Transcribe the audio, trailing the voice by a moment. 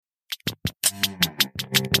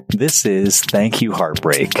This is Thank You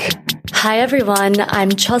Heartbreak. Hi everyone,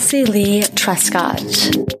 I'm Chelsea Lee Trescott.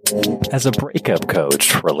 As a breakup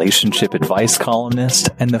coach, relationship advice columnist,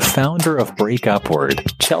 and the founder of Break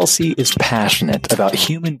Upward, Chelsea is passionate about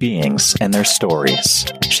human beings and their stories.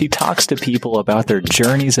 She talks to people about their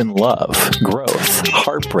journeys in love, growth,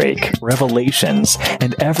 heartbreak, revelations,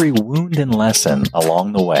 and every wound and lesson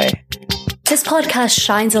along the way. This podcast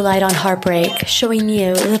shines a light on heartbreak, showing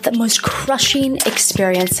you that the most crushing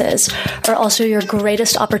experiences are also your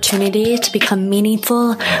greatest opportunity to become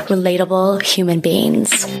meaningful, relatable human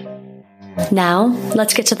beings. Now,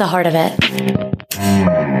 let's get to the heart of it.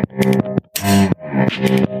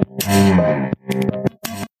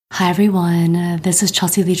 Hi everyone, this is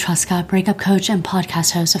Chelsea Lee Trescott, breakup coach and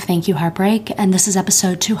podcast host of Thank You Heartbreak, and this is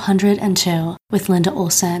episode 202 with Linda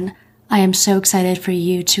Olson. I am so excited for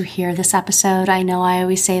you to hear this episode. I know I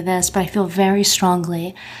always say this, but I feel very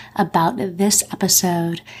strongly about this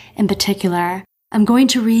episode in particular. I'm going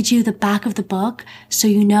to read you the back of the book so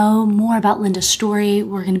you know more about Linda's story.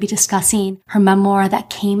 We're going to be discussing her memoir that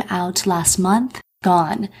came out last month,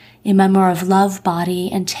 Gone, a memoir of love,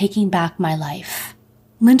 body, and taking back my life.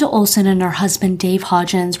 Linda Olson and her husband Dave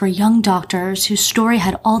Hodgins were young doctors whose story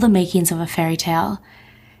had all the makings of a fairy tale.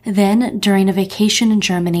 Then, during a vacation in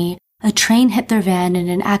Germany, a train hit their van in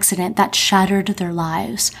an accident that shattered their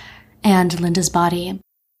lives and Linda's body.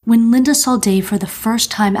 When Linda saw Dave for the first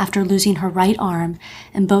time after losing her right arm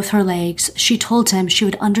and both her legs, she told him she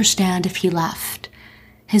would understand if he left.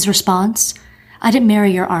 His response? I didn't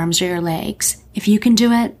marry your arms or your legs. If you can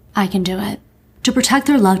do it, I can do it. To protect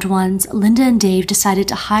their loved ones, Linda and Dave decided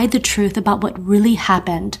to hide the truth about what really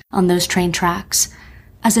happened on those train tracks.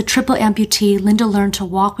 As a triple amputee, Linda learned to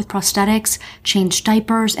walk with prosthetics, change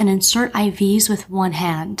diapers, and insert IVs with one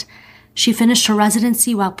hand. She finished her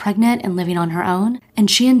residency while pregnant and living on her own,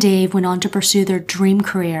 and she and Dave went on to pursue their dream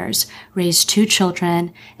careers, raise 2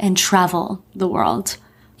 children, and travel the world.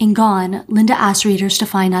 In Gone, Linda asked readers to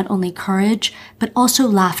find not only courage, but also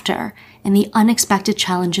laughter in the unexpected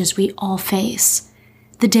challenges we all face.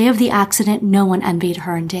 The day of the accident, no one envied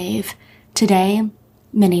her and Dave. Today,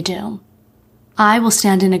 many do. I will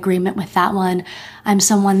stand in agreement with that one. I'm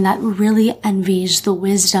someone that really envies the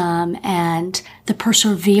wisdom and the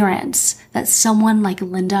perseverance that someone like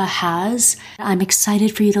Linda has. I'm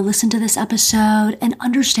excited for you to listen to this episode and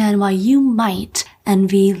understand why you might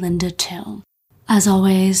envy Linda too. As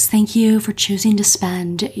always, thank you for choosing to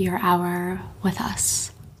spend your hour with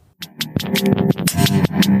us.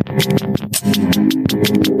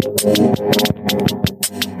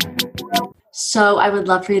 So I would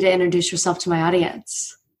love for you to introduce yourself to my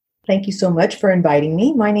audience. Thank you so much for inviting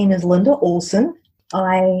me. My name is Linda Olson.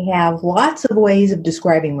 I have lots of ways of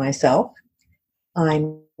describing myself.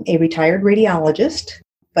 I'm a retired radiologist,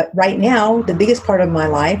 but right now the biggest part of my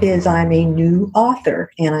life is I'm a new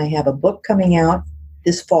author, and I have a book coming out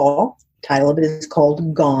this fall. The title of it is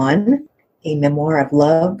called Gone, a memoir of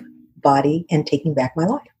love, body, and taking back my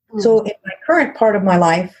life. So in my current part of my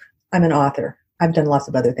life, I'm an author. I've done lots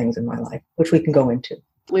of other things in my life, which we can go into.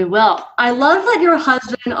 We will. I love that your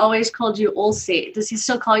husband always called you Olsey. Does he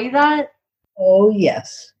still call you that? Oh,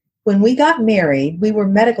 yes. When we got married, we were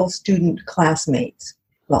medical student classmates.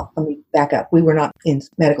 Well, let me back up. We were not in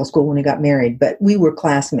medical school when we got married, but we were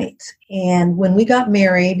classmates. And when we got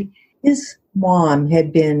married, his mom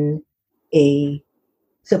had been a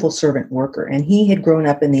civil servant worker, and he had grown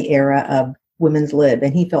up in the era of women's lib,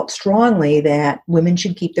 and he felt strongly that women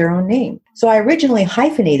should keep their own name. So I originally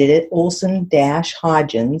hyphenated it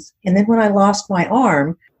Olson-Hodgins, and then when I lost my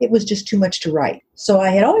arm, it was just too much to write. So I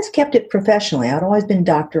had always kept it professionally. I'd always been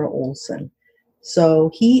Dr. Olson.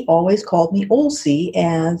 So he always called me Olsey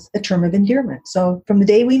as a term of endearment. So from the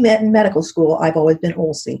day we met in medical school, I've always been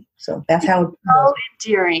Olsey. So that's how it's so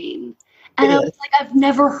endearing. And I was like, I've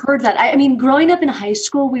never heard that. I mean, growing up in high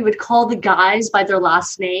school, we would call the guys by their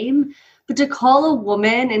last name. But to call a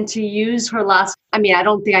woman and to use her last, I mean, I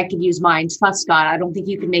don't think I could use mine. Trust God. I don't think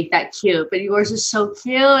you could make that cute, but yours is so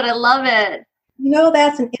cute. I love it. You know,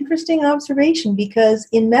 that's an interesting observation because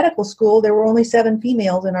in medical school, there were only 7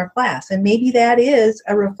 females in our class. And maybe that is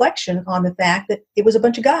a reflection on the fact that it was a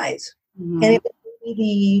bunch of guys. Mm-hmm. And it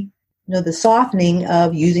was the softening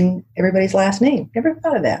of using everybody's last name. Never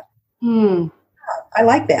thought of that. I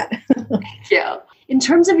like that. Thank you. In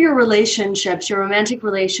terms of your relationships, your romantic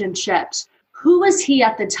relationships, who was he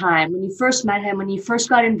at the time when you first met him, when you first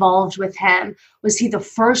got involved with him? Was he the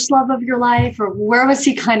first love of your life, or where was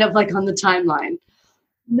he kind of like on the timeline?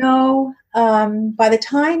 No. By the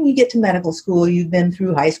time you get to medical school, you've been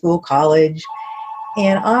through high school, college,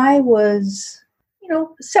 and I was,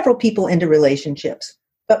 several people into relationships.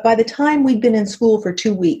 But by the time we'd been in school for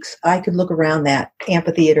 2 weeks, I could look around that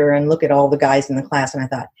amphitheater and look at all the guys in the class, and I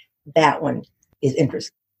thought, that one is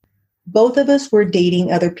interesting. Both of us were dating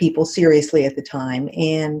other people seriously at the time,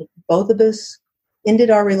 and both of us ended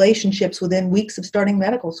our relationships within weeks of starting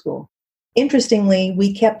medical school. Interestingly,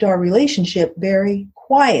 we kept our relationship very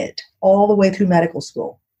quiet all the way through medical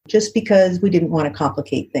school, just because we didn't want to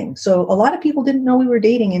complicate things. So a lot of people didn't know we were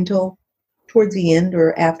dating until towards the end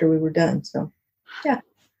or after we were done. So, yeah.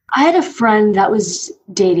 I had a friend that was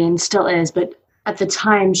dating, still is, but at the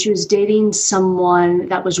time she was dating someone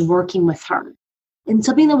that was working with her. And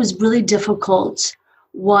something that was really difficult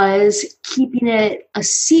was keeping it a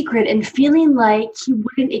secret and feeling like he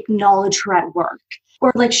wouldn't acknowledge her at work.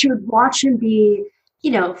 Or like she would watch him be,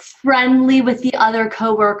 friendly with the other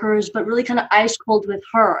coworkers, but really kind of ice cold with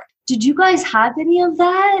her. Did you guys have any of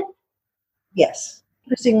that? Yes.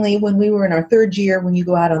 Interestingly, when we were in our third year, when you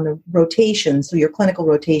go out on the rotations, so your clinical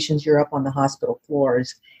rotations, you're up on the hospital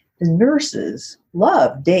floors, the nurses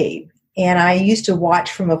loved Dave. And I used to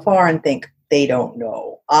watch from afar and think, they don't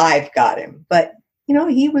know. I've got him. But,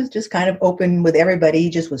 he was just kind of open with everybody. He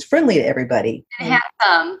just was friendly to everybody.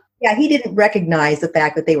 Yeah, he didn't recognize the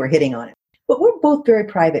fact that they were hitting on him. But we're both very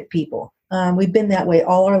private people. We've been that way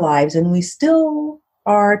all our lives, and we still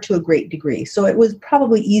are to a great degree. So it was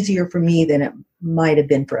probably easier for me than it might have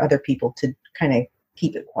been for other people to kind of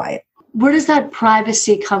keep it quiet. Where does that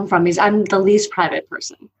privacy come from? Because I'm the least private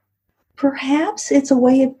person. Perhaps it's a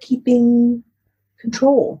way of keeping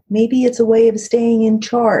control. Maybe it's a way of staying in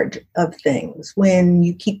charge of things. When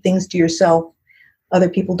you keep things to yourself, other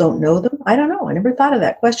people don't know them. I don't know. I never thought of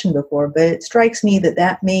that question before, but it strikes me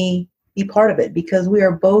that may be part of it, because we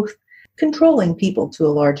are both controlling people to a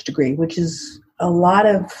large degree, which is a lot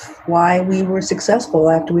of why we were successful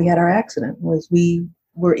after we had our accident, was we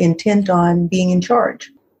were intent on being in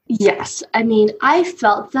charge. Yes. I mean, I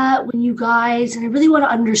felt that when you guys, and I really want to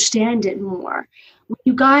understand it more, when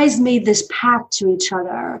you guys made this pact to each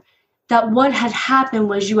other, that what had happened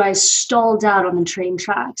was you guys stalled out on the train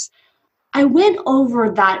tracks. I went over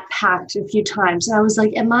that pact a few times, and I was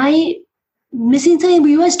like, am I missing something? Were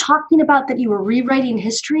you guys talking about that you were rewriting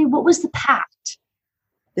history? What was the pact?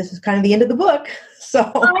 This is kind of the end of the book. So.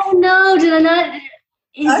 Oh, no, did I not?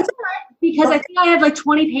 Because I think I have like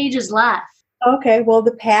 20 pages left. Okay, well,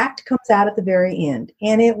 the pact comes out at the very end,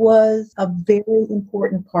 and it was a very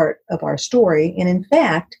important part of our story. And in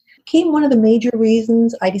fact, became one of the major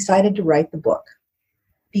reasons I decided to write the book,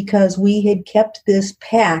 because we had kept this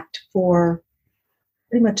pact for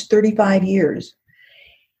pretty much 35 years.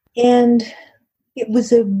 And it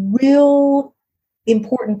was a real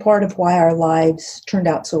important part of why our lives turned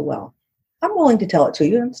out so well. I'm willing to tell it to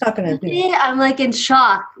you. It's not going to. Yeah, I'm like in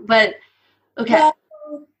shock, but okay. Well,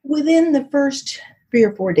 within the first 3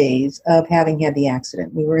 or 4 days of having had the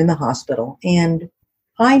accident, we were in the hospital, and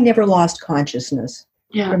I never lost consciousness.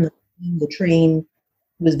 Yeah. From the train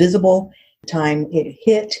was visible, the time it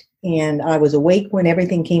hit, and I was awake when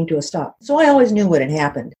everything came to a stop. So I always knew what had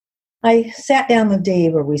happened. I sat down with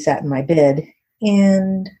Dave, or we sat in my bed,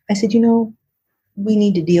 and I said, we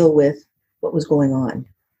need to deal with what was going on.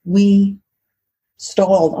 We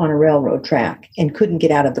stalled on a railroad track and couldn't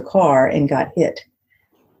get out of the car and got hit.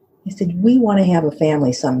 I said, we want to have a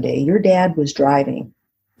family someday. Your dad was driving.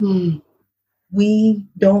 We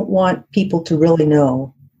don't want people to really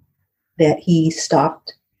know that he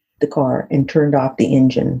stopped the car and turned off the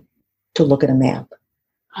engine to look at a map.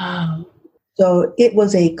 Oh. So it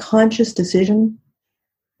was a conscious decision.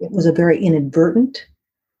 It was a very inadvertent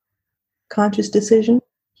conscious decision.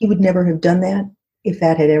 He would never have done that if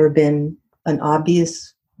that had ever been an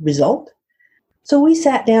obvious result. So we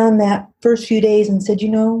sat down that first few days and said,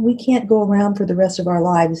 we can't go around for the rest of our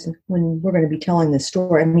lives when we're going to be telling this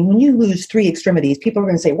story. I mean, when you lose 3 extremities, people are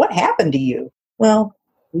going to say, what happened to you? Well,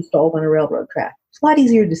 we stalled on a railroad track. It's a lot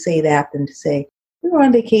easier to say that than to say, we were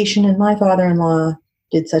on vacation and my father-in-law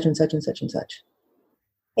did such and such and such and such.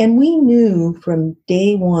 And we knew from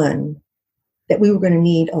day one that we were going to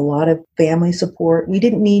need a lot of family support. We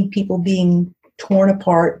didn't need people being torn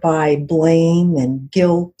apart by blame and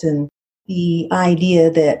guilt and the idea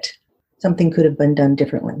that something could have been done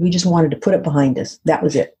differently. We just wanted to put it behind us. That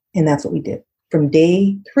was it. And that's what we did. From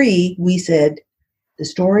day 3, we said, the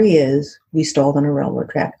story is we stalled on a railroad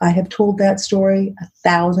track. I have told that story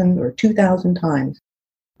 1,000 or 2,000 times.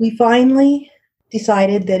 We finally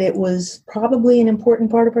decided that it was probably an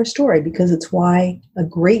important part of our story, because it's why a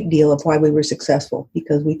great deal of why we were successful,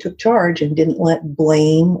 because we took charge and didn't let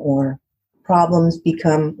blame or problems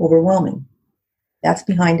become overwhelming. That's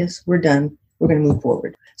behind us. We're done. We're going to move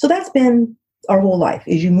forward. So that's been our whole life.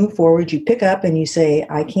 As you move forward, you pick up and you say,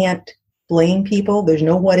 I can't blame people. There's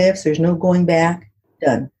no what ifs. There's no going back.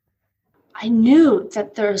 Done. I knew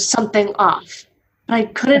that there was something off, but I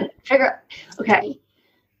couldn't figure. Okay.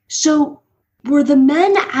 So were the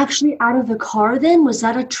men actually out of the car then? Was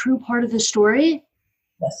that a true part of the story?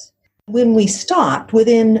 Yes. When we stopped,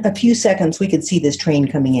 within a few seconds, we could see this train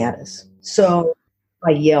coming at us. So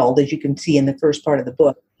I yelled, as you can see in the first part of the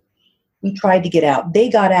book. We tried to get out. They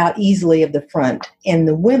got out easily of the front. And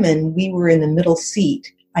the women, we were in the middle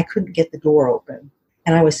seat. I couldn't get the door open.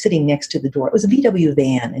 And I was sitting next to the door. It was a VW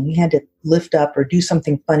van, and you had to lift up or do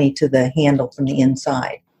something funny to the handle from the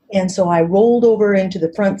inside. And so I rolled over into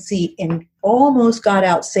the front seat and almost got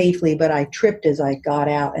out safely, but I tripped as I got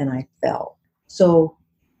out and I fell. So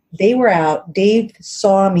they were out. Dave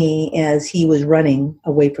saw me as he was running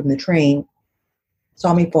away from the train,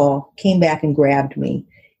 saw me fall, came back and grabbed me,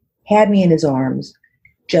 had me in his arms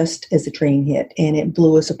just as the train hit, and it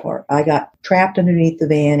blew us apart. I got trapped underneath the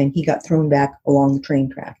van, and he got thrown back along the train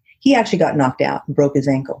track. He actually got knocked out and broke his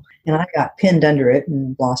ankle, and I got pinned under it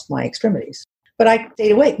and lost my extremities. But I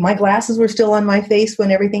stayed awake. My glasses were still on my face when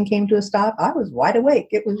everything came to a stop. I was wide awake.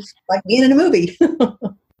 It was like being in a movie.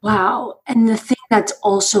 Wow. And the thing that's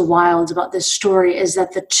also wild about this story is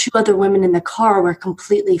that the two other women in the car were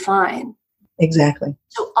completely fine. Exactly.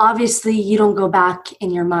 So obviously you don't go back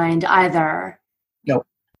in your mind either. No,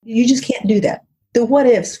 you just can't do that. The what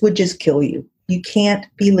ifs would just kill you. You can't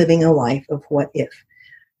be living a life of what if.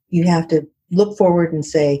 You have to look forward and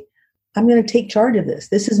say, I'm going to take charge of this.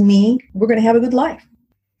 This is me. We're going to have a good life.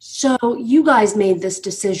 So you guys made this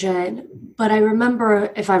decision, but I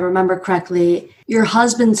remember, if I remember correctly, your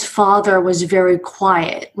husband's father was very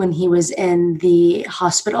quiet when he was in the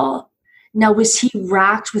hospital. Now, was he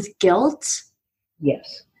racked with guilt?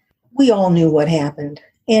 Yes. We all knew what happened,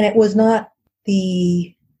 and it was not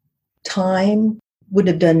the time, would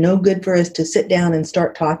have done no good for us to sit down and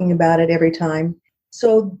start talking about it every time.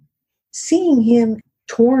 So seeing him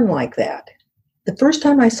torn like that, the first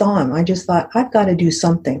time I saw him, I just thought, I've got to do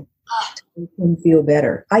something to make him feel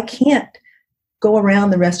better. I can't go around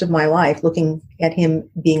the rest of my life looking at him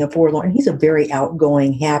being a forlorn. He's a very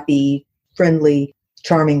outgoing, happy, friendly,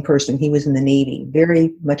 charming person. He was in the Navy,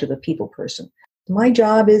 very much of a people person. My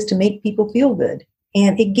job is to make people feel good.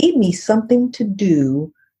 And it gave me something to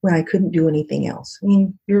do when I couldn't do anything else. I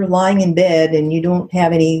mean, you're lying in bed and you don't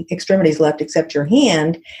have any extremities left except your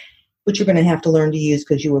hand, which you're going to have to learn to use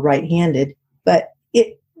because you were right-handed. But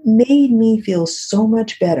it made me feel so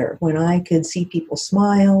much better when I could see people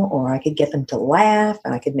smile, or I could get them to laugh,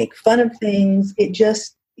 and I could make fun of things. It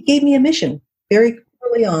gave me a mission very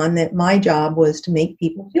early on that my job was to make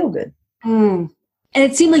people feel good. And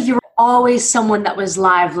it seemed like you were always someone that was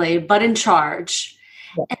lively, but in charge.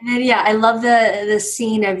 Yeah. And then, I love the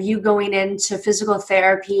scene of you going into physical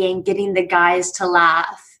therapy and getting the guys to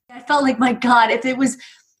laugh. I felt like, my God, if it was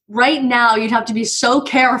right now, you'd have to be so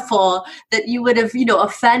careful that you would have,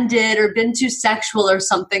 offended or been too sexual or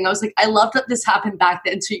something. I was like, I loved that this happened back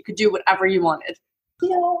then, so you could do whatever you wanted.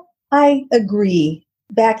 I agree.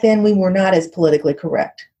 Back then, we were not as politically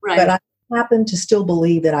correct. Right. But I happen to still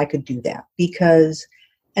believe that I could do that because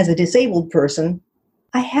as a disabled person,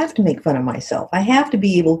 I have to make fun of myself. I have to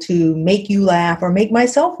be able to make you laugh or make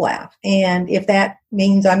myself laugh. And if that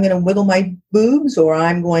means I'm going to wiggle my boobs, or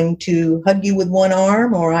I'm going to hug you with one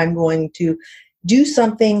arm, or I'm going to do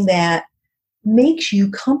something that makes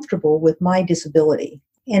you comfortable with my disability.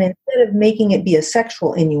 And instead of making it be a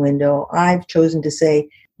sexual innuendo, I've chosen to say,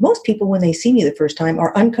 most people, when they see me the first time,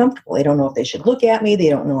 are uncomfortable. They don't know if they should look at me. They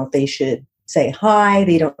don't know if they should say hi.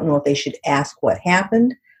 They don't know if they should ask what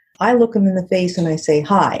happened. I look them in the face and I say,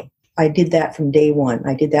 hi. I did that from day one.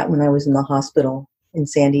 I did that when I was in the hospital in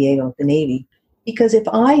San Diego at the Navy. Because if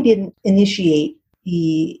I didn't initiate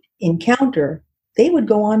the encounter, they would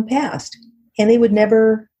go on past and they would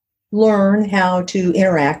never learn how to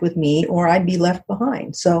interact with me, or I'd be left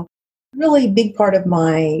behind. So really a big part of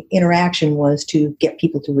my interaction was to get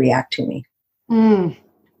people to react to me.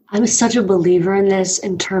 I'm such a believer in this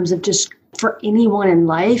in terms of just for anyone in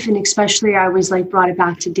life, and especially I always brought it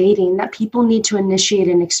back to dating, that people need to initiate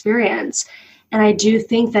an experience. And I do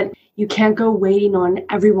think that you can't go waiting on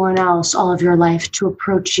everyone else all of your life to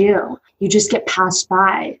approach you. You just get passed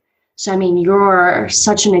by. So, you're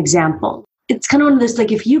such an example. It's kind of one of those,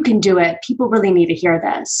 if you can do it, people really need to hear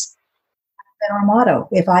this. And our motto,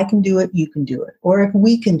 if I can do it, you can do it. Or if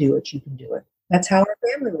we can do it, you can do it. That's how our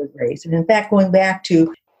family was raised. And in fact, going back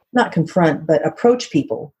to not confront, but approach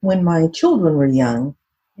people. When my children were young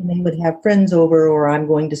and they would have friends over, or I'm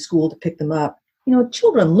going to school to pick them up,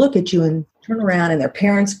 children look at you and turn around and their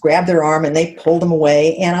parents grab their arm and they pull them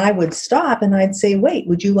away. And I would stop and I'd say, wait,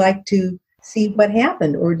 would you like to see what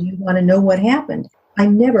happened, or do you want to know what happened? I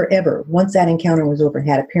never, ever, once that encounter was over,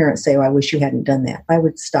 had a parent say, oh, I wish you hadn't done that. I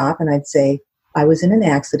would stop and I'd say, I was in an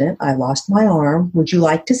accident. I lost my arm. Would you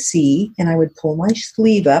like to see? And I would pull my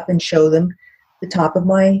sleeve up and show them the top of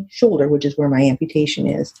my shoulder, which is where my amputation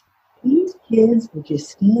is. These kids would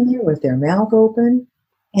just stand there with their mouth open,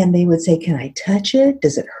 and they would say, can I touch it?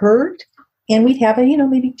 Does it hurt? And we'd have a,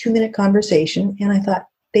 maybe 2-minute conversation. And I thought,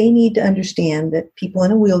 they need to understand that people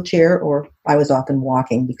in a wheelchair, or I was often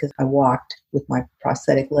walking because I walked with my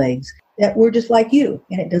prosthetic legs, that we're just like you,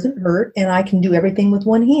 and it doesn't hurt, and I can do everything with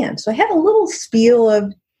one hand. So I had a little spiel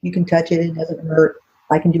of, you can touch it, it doesn't hurt.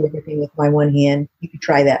 I can do everything with my one hand. You could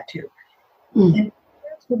try that too. And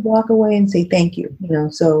parents would walk away and say, thank you.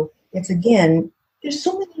 So it's, again, there's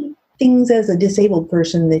so many things as a disabled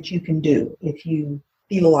person that you can do if you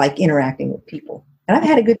feel like interacting with people. And I've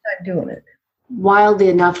had a good time doing it. Wildly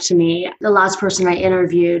enough to me, the last person I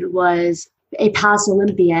interviewed was a past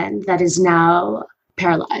Olympian that is now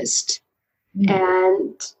paralyzed.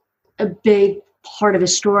 And a big part of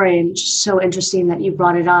his story, and just so interesting that you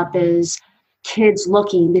brought it up, is kids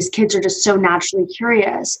looking. These kids are just so naturally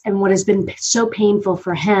curious. And what has been so painful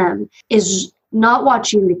for him is not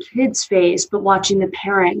watching the kid's face, but watching the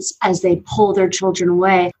parents as they pull their children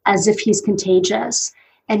away as if he's contagious.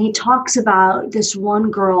 And he talks about this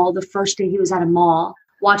one girl, the first day he was at a mall,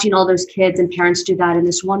 watching all those kids and parents do that. And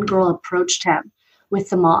this one girl approached him with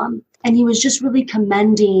the mom. And he was just really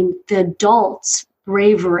commending the adults'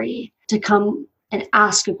 bravery to come and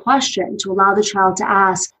ask a question, to allow the child to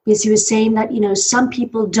ask, because he was saying that, some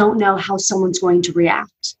people don't know how someone's going to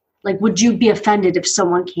react. Like, would you be offended if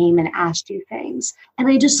someone came and asked you things? And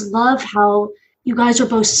I just love how you guys are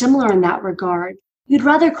both similar in that regard. You'd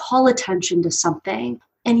rather call attention to something,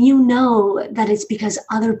 and that it's because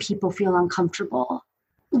other people feel uncomfortable.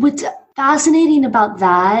 What's fascinating about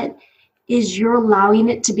that is you're allowing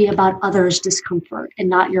it to be about others' discomfort and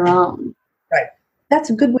not your own. Right. That's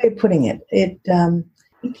a good way of putting it. You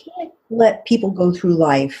can't let people go through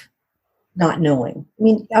life not knowing. I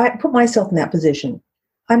mean, I put myself in that position.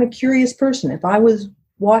 I'm a curious person. If I was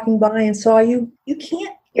walking by and saw you, you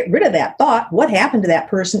can't get rid of that thought. What happened to that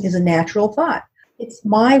person is a natural thought. It's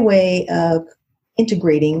my way of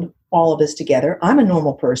integrating all of us together. I'm a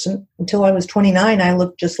normal person. Until I was 29, I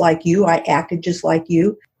looked just like you. I acted just like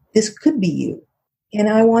you. This could be you. And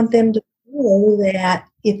I want them to know that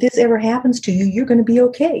if this ever happens to you, you're going to be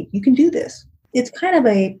okay. You can do this. It's kind of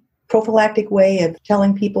a prophylactic way of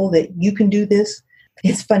telling people that you can do this.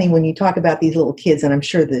 It's funny when you talk about these little kids, and I'm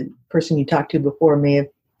sure the person you talked to before may have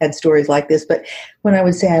had stories like this, but when I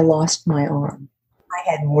would say I lost my arm, I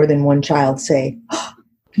had more than one child say, oh,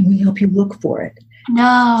 can we help you look for it?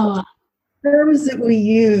 No. Terms that we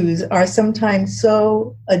use are sometimes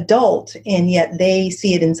so adult, and yet they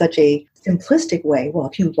see it in such a simplistic way. Well,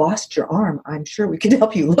 if you lost your arm, I'm sure we could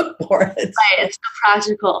help you look for it. Right, it's so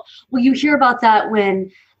practical. Well, you hear about that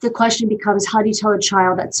when the question becomes, how do you tell a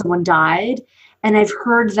child that someone died? And I've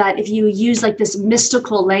heard that if you use like this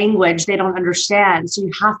mystical language, they don't understand. So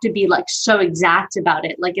you have to be like so exact about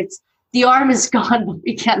it. Like the arm is gone, but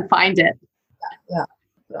we can't find it.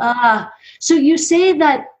 Yeah. So you say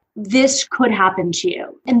that this could happen to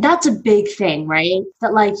you. And that's a big thing, right?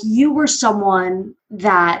 That like you were someone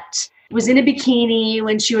that was in a bikini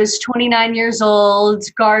when she was 29 years old,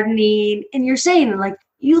 gardening. And you're saying like,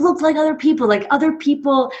 you look like other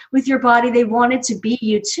people with your body, they wanted to be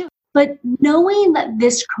you too. But knowing that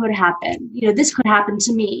this could happen, this could happen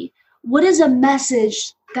to me, what is a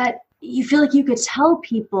message that you feel like you could tell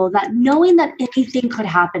people that knowing that anything could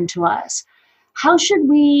happen to us, how should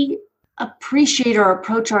we appreciate or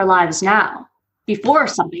approach our lives now before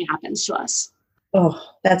something happens to us? Oh,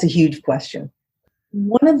 that's a huge question.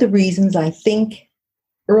 One of the reasons I think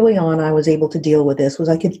early on I was able to deal with this was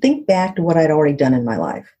I could think back to what I'd already done in my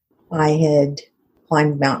life. I had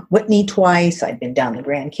climbed Mount Whitney twice. I'd been down the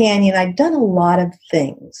Grand Canyon. I'd done a lot of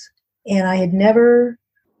things. And I had never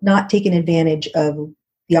not taken advantage of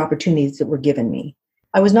the opportunities that were given me.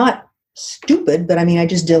 I was not stupid, but I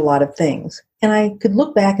just did a lot of things. And I could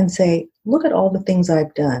look back and say, look at all the things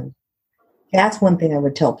I've done. That's one thing I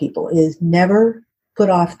would tell people is never put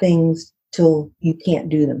off things till you can't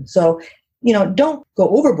do them. So, don't go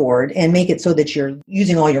overboard and make it so that you're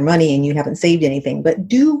using all your money and you haven't saved anything, but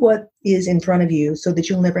do what is in front of you so that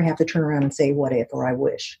you'll never have to turn around and say, what if, or I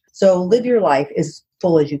wish. So live your life as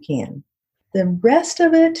full as you can. The rest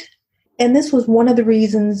of it, and this was one of the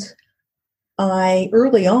reasons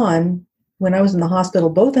early on, when I was in the hospital,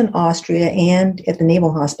 both in Austria and at the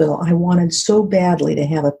Naval Hospital, I wanted so badly to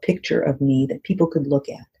have a picture of me that people could look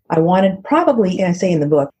at. I wanted probably, and I say in the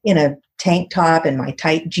book, in a tank top and my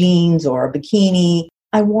tight jeans or a bikini.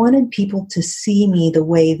 I wanted people to see me the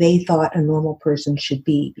way they thought a normal person should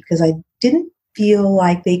be, because I didn't feel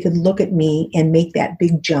like they could look at me and make that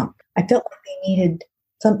big jump. I felt like they needed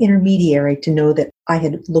some intermediary to know that I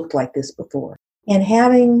had looked like this before. And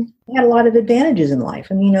having had a lot of advantages in life.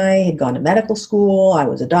 I mean, I had gone to medical school, I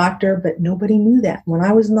was a doctor, but nobody knew that. When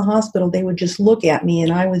I was in the hospital, they would just look at me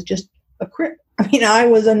and I was just a crip. I mean, I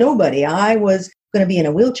was a nobody. I was going to be in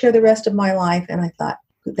a wheelchair the rest of my life. And I thought,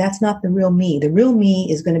 that's not the real me. The real me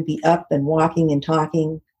is going to be up and walking and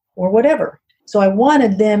talking or whatever. So I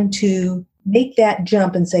wanted them to make that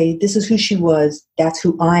jump and say, this is who she was. That's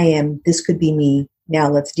who I am. This could be me. Now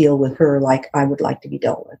let's deal with her like I would like to be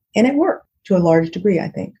dealt with. And it worked to a large degree, I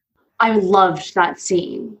think. I loved that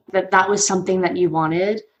scene, that was something that you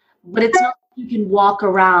wanted, but it's not like you can walk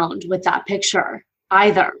around with that picture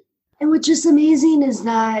either. And what's just amazing is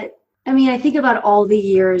that, I mean, I think about all the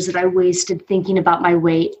years that I wasted thinking about my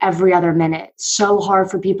weight every other minute. So hard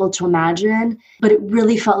for people to imagine, but it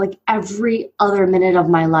really felt like every other minute of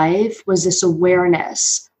my life was this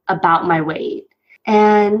awareness about my weight.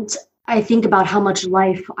 And I think about how much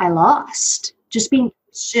life I lost, just being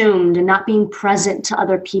consumed and not being present to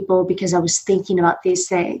other people because I was thinking about these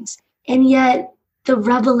things. And yet the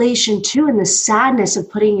revelation too, and the sadness of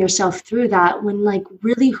putting yourself through that, when like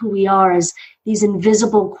really who we are is these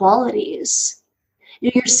invisible qualities.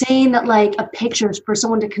 You're saying that like a picture is for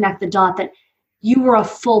someone to connect the dot that you were a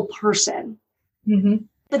full person. Mm-hmm.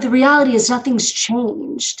 But the reality is nothing's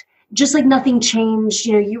changed. Just like nothing changed,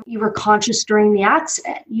 you were conscious during the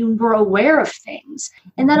accident. You were aware of things.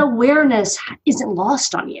 And that awareness isn't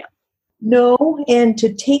lost on you. No, and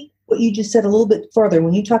to take what you just said a little bit further,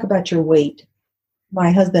 when you talk about your weight,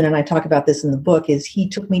 my husband and I talk about this in the book, is he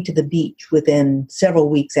took me to the beach within several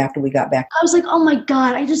weeks after we got back. I was like, oh my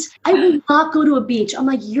God, I would not go to a beach. I'm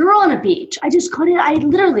like, you're on a beach. I just couldn't,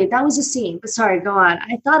 that was a scene. But sorry, go on.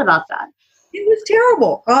 I thought about that. It was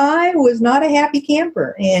terrible. I was not a happy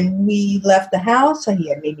camper. And we left the house. He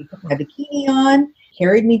had made me put my bikini on,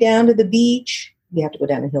 carried me down to the beach. We have to go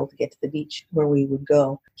down a hill to get to the beach where we would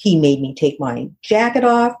go. He made me take my jacket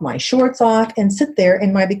off, my shorts off, and sit there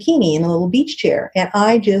in my bikini in a little beach chair. And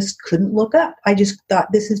I just couldn't look up. I just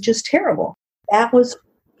thought, this is just terrible. That was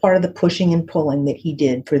part of the pushing and pulling that he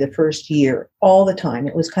did for the first year, all the time.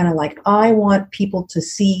 It was kind of like, I want people to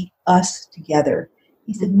see us together.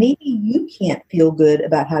 He said, maybe you can't feel good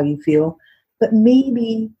about how you feel, but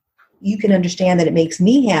maybe you can understand that it makes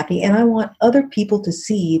me happy, and I want other people to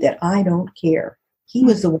see that I don't care. He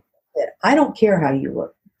was the one that said, I don't care how you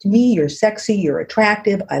look. To me, you're sexy, you're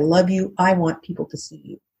attractive, I love you, I want people to see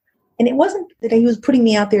you. And it wasn't that he was putting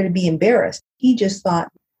me out there to be embarrassed. He just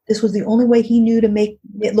thought this was the only way he knew to make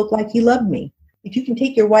it look like he loved me. If you can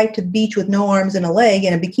take your wife to the beach with no arms and a leg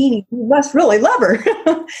and a bikini, you must really love her.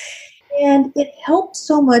 And it helped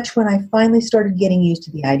so much when I finally started getting used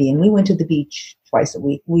to the idea. And we went to the beach twice a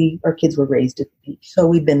week. Our kids were raised at the beach, so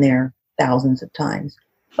we've been there thousands of times.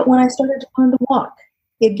 But when I started to learn to walk,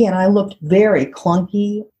 again, I looked very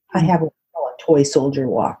clunky. I have what I call a toy soldier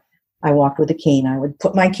walk. I walked with a cane. I would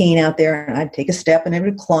put my cane out there and I'd take a step and it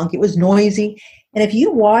would clunk. It was noisy. And if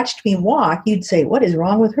you watched me walk, you'd say, what is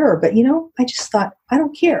wrong with her? But, I just thought, I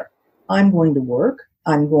don't care. I'm going to work.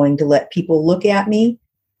 I'm going to let people look at me.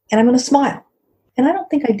 And I'm going to smile. And I don't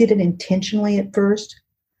think I did it intentionally at first.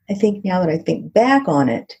 I think now that I think back on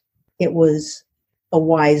it, it was a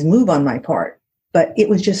wise move on my part. But it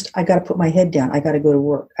was just, I got to put my head down. I got to go to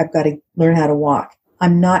work. I've got to learn how to walk.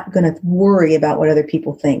 I'm not going to worry about what other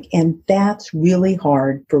people think. And that's really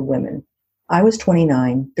hard for women. I was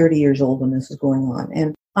 29, 30 years old when this was going on.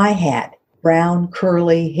 And I had brown,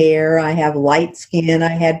 curly hair. I have light skin. I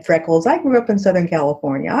had freckles. I grew up in Southern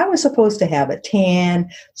California. I was supposed to have a tan,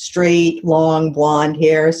 straight, long, blonde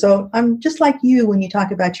hair. So I'm just like you when you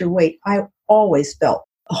talk about your weight. I always felt,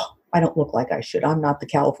 I don't look like I should. I'm not the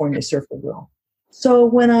California surfer girl. So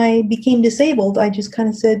when I became disabled, I just kind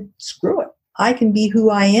of said, screw it. I can be who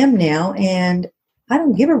I am now, and I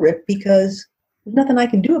don't give a rip because there's nothing I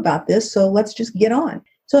can do about this. So let's just get on.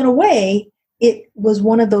 So in a way, it was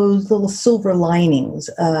one of those little silver linings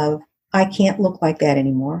of, I can't look like that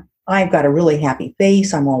anymore. I've got a really happy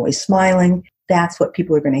face. I'm always smiling. That's what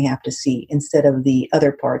people are going to have to see instead of the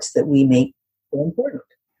other parts that we make so important.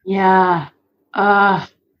 Yeah. Oh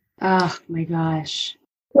my gosh.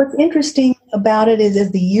 What's interesting about it is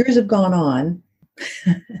as the years have gone on,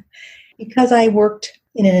 because I worked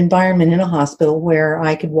in an environment in a hospital where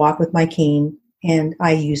I could walk with my cane and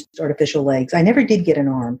I used artificial legs. I never did get an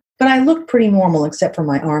arm, but I looked pretty normal except for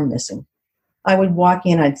my arm missing. I would walk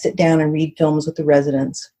in, I'd sit down and read films with the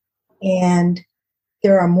residents. And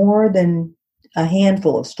there are more than a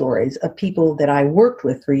handful of stories of people that I worked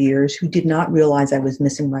with for years who did not realize I was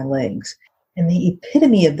missing my legs. And the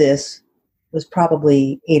epitome of this was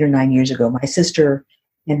probably 8 or 9 years ago. My sister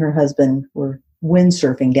and her husband were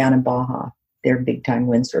windsurfing down in Baja. They're big-time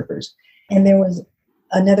windsurfers. And there was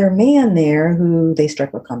another man there who they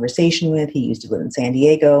struck up a conversation with. He used to live in San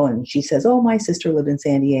Diego. And she says, oh, my sister lived in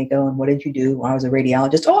San Diego. And what did you do? Well, I was a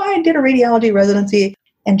radiologist. Oh, I did a radiology residency.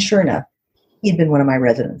 And sure enough, he'd been one of my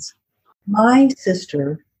residents. My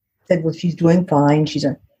sister said, well, she's doing fine.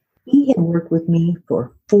 He had worked with me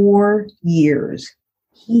for 4 years.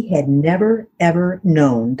 He had never, ever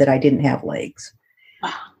known that I didn't have legs.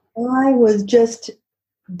 Wow. I was just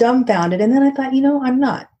dumbfounded. And then I thought, I'm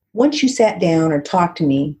not. Once you sat down or talked to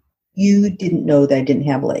me, you didn't know that I didn't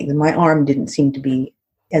have legs. And my arm didn't seem to be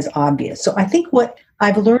as obvious. So I think what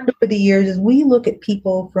I've learned over the years is we look at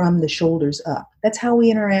people from the shoulders up. That's how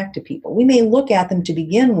we interact with people. We may look at them to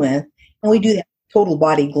begin with, and we do that total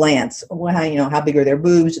body glance. Well, how big are their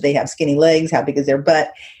boobs? Do they have skinny legs? How big is their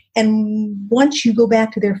butt? And once you go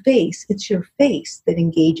back to their face, it's your face that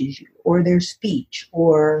engages you, or their speech,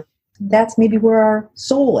 or that's maybe where our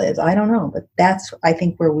soul is. I don't know, but that's, I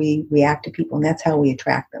think, where we react to people, and that's how we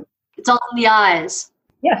attract them. It's all in the eyes.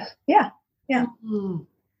 Yes, yeah. Mm.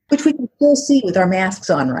 Which we can still see with our masks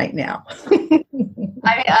on right now.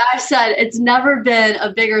 I've said it's never been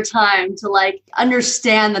a bigger time to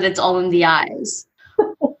understand that it's all in the eyes.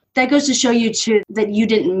 That goes to show you too that you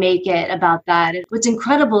didn't make it about that. What's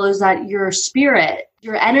incredible is that your spirit,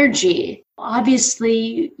 your energy,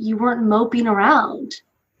 obviously you weren't moping around.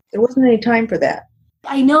 There wasn't any time for that.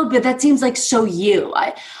 I know, but that seems like so you.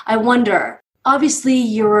 I wonder, obviously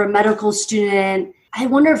you're a medical student. I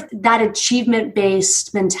wonder if that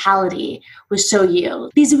achievement-based mentality was so you,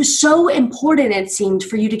 because it was so important, it seemed,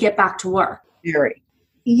 for you to get back to work. Very.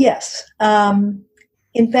 Yes.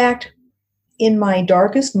 In fact, in my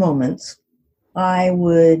darkest moments, I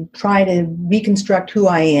would try to reconstruct who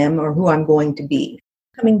I am or who I'm going to be.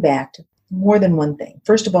 Coming back to more than one thing.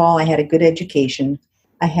 First of all, I had a good education.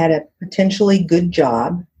 I had a potentially good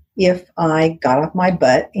job if I got off my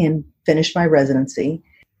butt and finished my residency.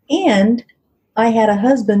 And I had a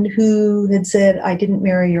husband who had said, I didn't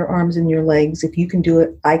marry your arms and your legs. If you can do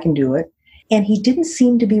it, I can do it. And he didn't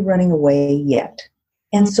seem to be running away yet.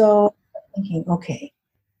 And so I'm thinking, okay,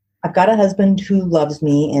 I've got a husband who loves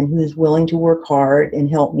me and who's willing to work hard and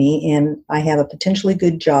help me. And I have a potentially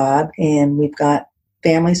good job and we've got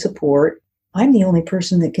family support. I'm the only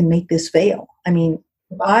person that can make this fail. I mean,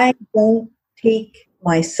 if I don't take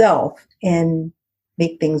myself and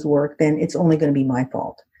make things work, then it's only going to be my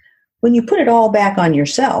fault. When you put it all back on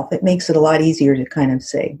yourself, it makes it a lot easier to kind of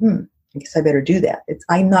say, I guess I better do that.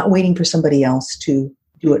 I'm not waiting for somebody else to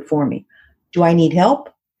do it for me. Do I need help?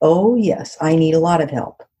 Oh, yes, I need a lot of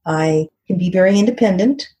help. I can be very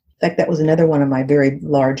independent. In fact, that was another one of my very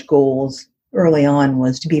large goals early on,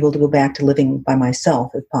 was to be able to go back to living by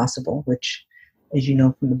myself if possible, which, as you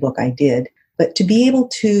know from the book, I did. But to be able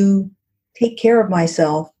to take care of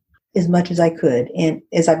myself as much as I could. And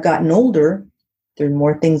as I've gotten older, there's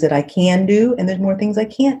more things that I can do and there's more things I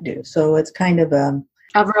can't do. So it's kind of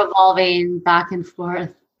ever evolving back and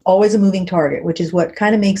forth. Always a moving target, which is what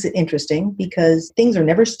kind of makes it interesting because things are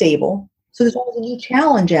never stable. So there's always a new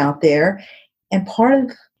challenge out there. And part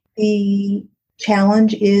of the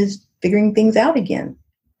challenge is figuring things out again.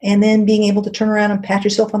 And then being able to turn around and pat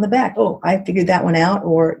yourself on the back. Oh, I figured that one out,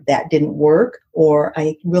 or that didn't work, or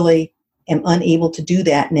I really am unable to do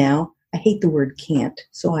that now. I hate the word can't.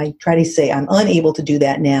 So I try to say I'm unable to do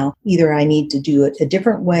that now. Either I need to do it a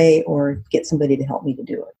different way or get somebody to help me to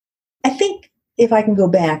do it. I think if I can go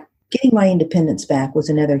back, getting my independence back was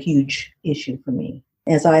another huge issue for me.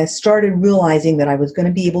 As I started realizing that I was going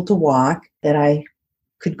to be able to walk, that I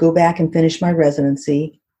could go back and finish my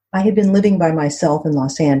residency, I had been living by myself in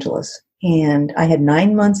Los Angeles, and I had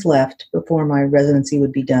 9 months left before my residency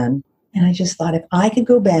would be done. And I just thought if I could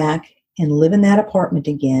go back and live in that apartment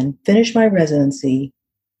again, finish my residency,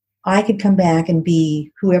 I could come back and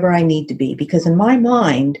be whoever I need to be. Because in my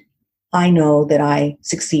mind, I know that I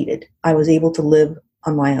succeeded. I was able to live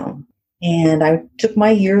on my own. And I took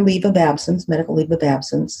my year leave of absence, medical leave of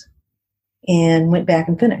absence, and went back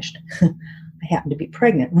and finished. I happened to be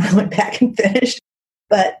pregnant when I went back and finished.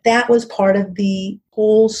 But that was part of the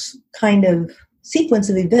whole kind of sequence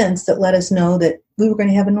of events that let us know that we were going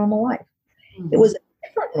to have a normal life. Mm-hmm. It was a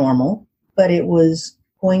different normal, but it was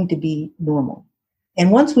going to be normal.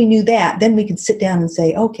 And once we knew that, then we could sit down and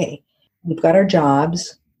say, okay, we've got our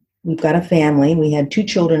jobs, we've got a family. We had 2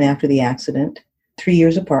 children after the accident, 3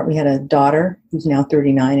 years apart. We had a daughter who's now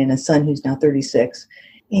 39 and a son who's now 36.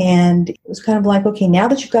 And it was kind of like, okay, now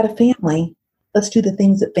that you've got a family, let's do the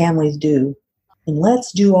things that families do. And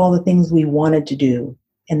let's do all the things we wanted to do.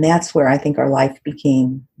 And that's where I think our life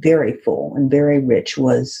became very full and very rich,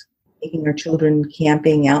 was taking our children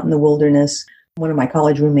camping out in the wilderness. One of my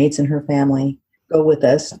college roommates and her family go with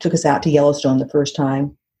us, took us out to Yellowstone the first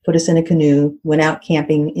time, put us in a canoe, went out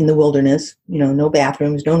camping in the wilderness, no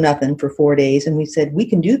bathrooms, no nothing for 4 days. And we said, we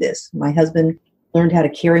can do this. My husband learned how to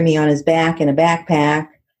carry me on his back in a backpack.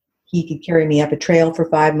 He could carry me up a trail for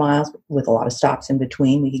 5 miles with a lot of stops in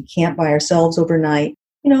between. We could camp by ourselves overnight,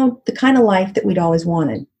 the kind of life that we'd always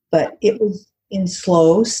wanted. But it was in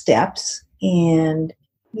slow steps, and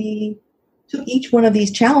we took each one of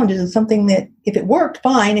these challenges as something that, if it worked,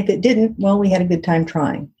 fine. If it didn't, well, we had a good time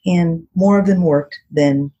trying. And more of them worked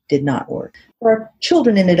than did not work. Our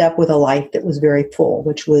children ended up with a life that was very full,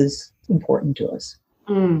 which was important to us.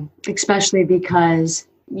 Especially because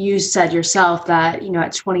you said yourself that,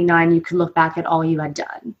 at 29, you could look back at all you had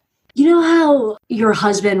done. You know how your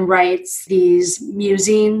husband writes these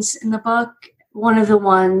musings in the book? One of the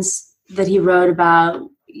ones that he wrote about,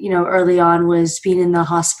 early on was being in the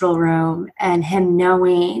hospital room and him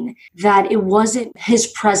knowing that it wasn't his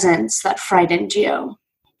presence that frightened you.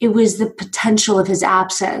 It was the potential of his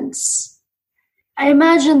absence. I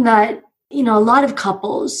imagine that, a lot of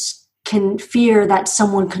couples can fear that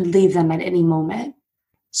someone could leave them at any moment.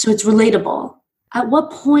 So it's relatable. At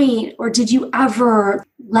what point, or did you ever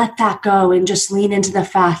let that go and just lean into the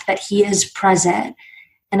fact that he is present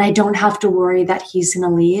and I don't have to worry that he's going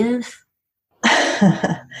to leave?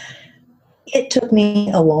 It took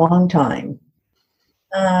me a long time.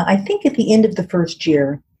 I think at the end of the first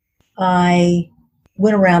year, I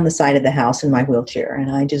went around the side of the house in my wheelchair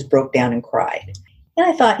and I just broke down and cried. And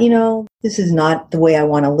I thought, this is not the way I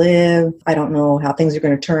want to live. I don't know how things are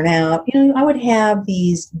going to turn out. I would have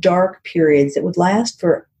these dark periods that would last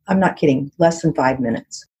for, I'm not kidding, less than 5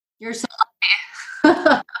 minutes. You're so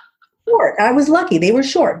lucky. Short. I was lucky. They were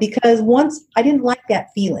short because once I didn't like that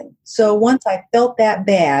feeling. So once I felt that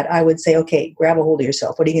bad, I would say, okay, grab a hold of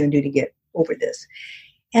yourself. What are you going to do to get over this?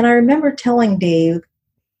 And I remember telling Dave,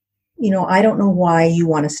 I don't know why you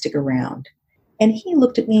want to stick around. And he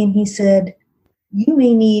looked at me and he said, you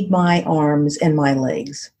may need my arms and my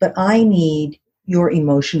legs, but I need your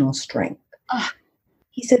emotional strength.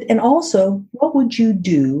 He said, and also, what would you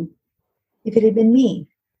do if it had been me?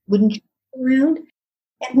 Wouldn't you stick around?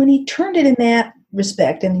 And when he turned it in that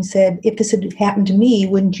respect and he said, if this had happened to me,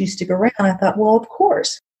 wouldn't you stick around? I thought, well, of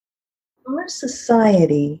course. In our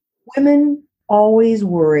society, women always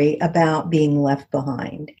worry about being left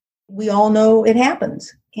behind. We all know it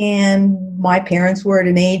happens. And my parents were at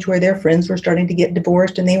an age where their friends were starting to get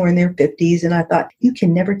divorced and they were in their 50s. And I thought, you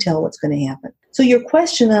can never tell what's going to happen. So your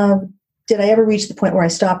question of, did I ever reach the point where I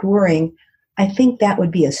stopped worrying? I think that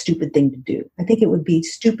would be a stupid thing to do. I think it would be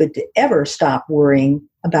stupid to ever stop worrying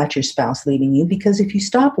about your spouse leaving you, because if you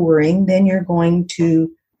stop worrying, then you're going to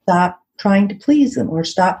stop trying to please them or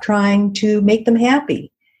stop trying to make them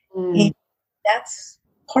happy. And that's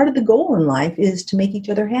part of the goal in life, is to make each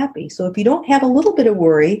other happy. So if you don't have a little bit of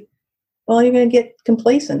worry, well, you're going to get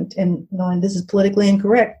complacent. And, and this is politically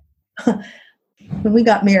incorrect. When we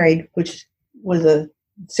got married, which was a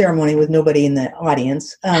ceremony with nobody in the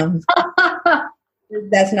audience,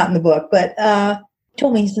 that's not in the book, but he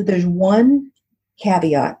told me, he said, there's one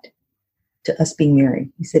caveat to us being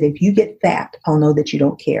married. He said, if you get fat, I'll know that you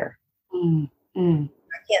don't care. I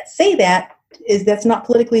can't say that. That's not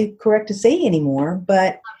politically correct to say anymore,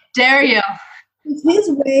 but dare you? His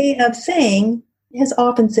way of saying, has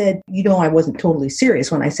often said, I wasn't totally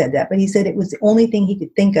serious when I said that, but he said it was the only thing he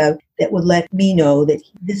could think of that would let me know that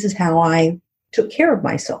this is how I took care of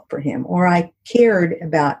myself for him, or I cared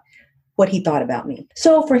about what he thought about me.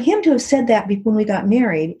 So for him to have said that when we got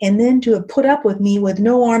married, and then to have put up with me with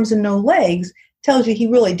no arms and no legs, tells you he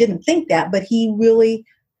really didn't think that, but he really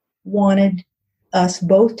wanted us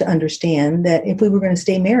both to understand that if we were going to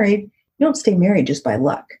stay married, you don't stay married just by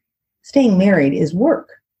luck. Staying married is work,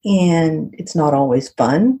 and it's not always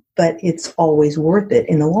fun, but it's always worth it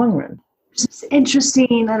in the long run. It's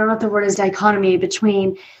interesting. I don't know if the word is dichotomy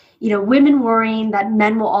between, women worrying that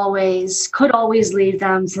men could always leave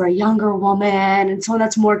them for a younger woman and someone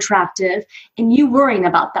that's more attractive, and you worrying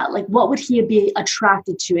about that. Like, what would he be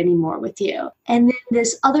attracted to anymore with you? And then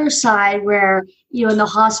this other side where, in the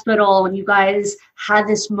hospital, when you guys had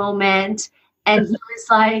this moment and he was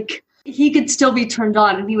like, he could still be turned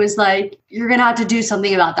on. And he was like, you're going to have to do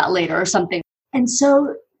something about that later or something. And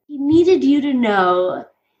so he needed you to know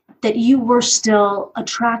that you were still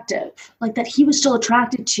attractive, like that he was still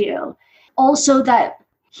attracted to you. Also that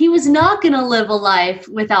he was not going to live a life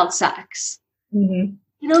without sex. Mm-hmm.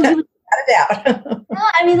 He was, Without a doubt.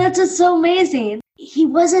 I mean, that's just so amazing. He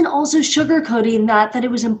wasn't also sugarcoating that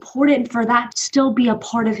it was important for that to still be a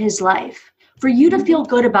part of his life, for you to feel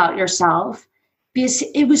good about yourself, because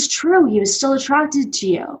it was true. He was still attracted to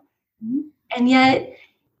you. And yet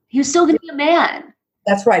he was still going to be a man.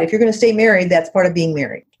 That's right. If you're going to stay married, that's part of being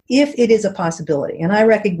married. If it is a possibility, and I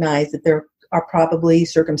recognize that there are probably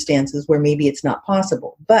circumstances where maybe it's not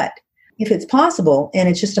possible, but if it's possible and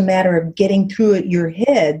it's just a matter of getting through it your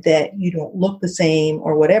head that you don't look the same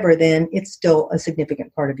or whatever, then it's still a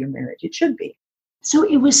significant part of your marriage. It should be. So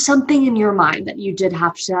it was something in your mind that you did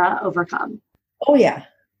have to overcome. Oh, yeah.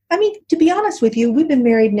 I mean, to be honest with you, we've been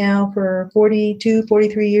married now for 42,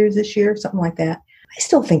 43 years this year, something like that. I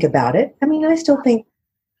still think about it. I mean, I still think,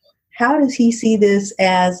 how does he see this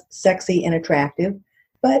as sexy and attractive?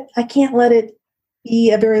 But I can't let it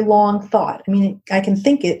be a very long thought. I mean, I can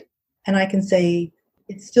think it and I can say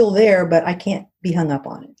it's still there, but I can't be hung up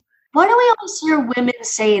on it. Why do we always hear women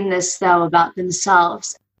saying this, though, about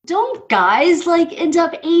themselves? Don't guys end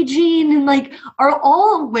up aging and are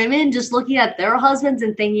all women just looking at their husbands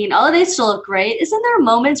and thinking, oh, they still look great? Isn't there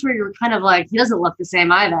moments where you're kind of he doesn't look the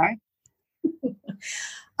same either?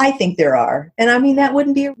 I think there are. And I mean, that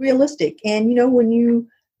wouldn't be realistic. And, when you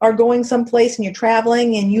are going someplace and you're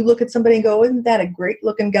traveling and you look at somebody and go, isn't that a great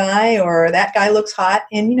looking guy? Or that guy looks hot.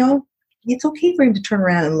 And, it's okay for him to turn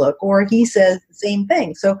around and look. Or he says the same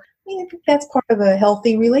thing. So I think that's part of a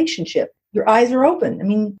healthy relationship. Your eyes are open. I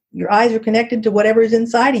mean, your eyes are connected to whatever is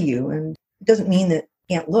inside of you. And it doesn't mean that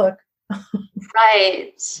you can't look.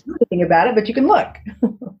 Right. Think about it, but you can look.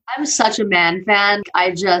 I'm such a man fan.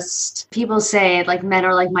 People say men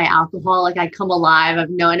are like my alcohol. I come alive. I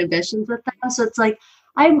have no inhibitions with them. So it's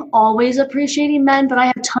I'm always appreciating men, but I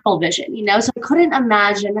have tunnel vision, So I couldn't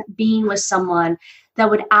imagine being with someone that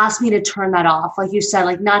would ask me to turn that off. Like you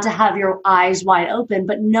said, not to have your eyes wide open,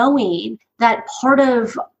 but knowing that part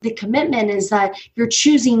of the commitment is that you're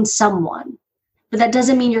choosing someone, but that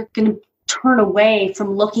doesn't mean you're going to turn away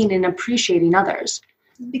from looking and appreciating others.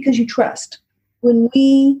 Because you trust. When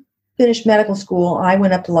we finished medical school, I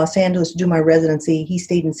went up to Los Angeles to do my residency. He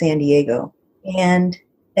stayed in San Diego. And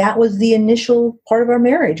that was the initial part of our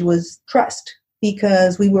marriage, was trust.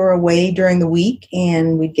 Because we were away during the week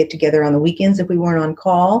and we'd get together on the weekends if we weren't on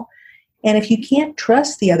call. And if you can't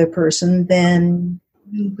trust the other person, then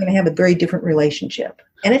you're going to have a very different relationship.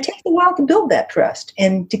 And it takes a while to build that trust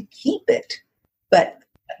and to keep it. But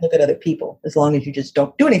look at other people, as long as you just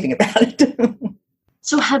don't do anything about it.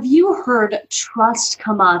 So have you heard trust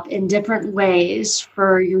come up in different ways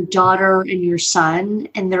for your daughter and your son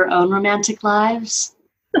in their own romantic lives?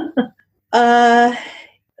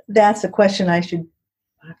 That's a question I should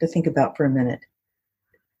have to think about for a minute.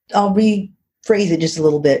 I'll rephrase it just a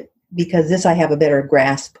little bit because this I have a better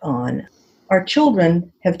grasp on. Our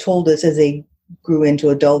children have told us as they grew into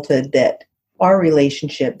adulthood that our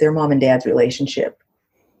relationship, their mom and dad's relationship,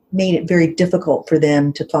 made it very difficult for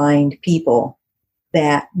them to find people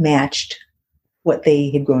that matched what they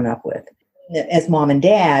had grown up with. As mom and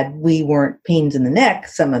dad, we weren't pains in the neck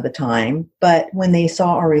some of the time, but when they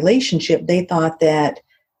saw our relationship, they thought that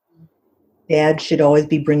dad should always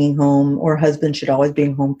be bringing home, or husband should always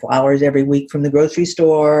bring home flowers every week from the grocery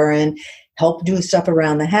store and help do stuff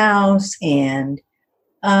around the house. And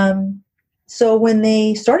so when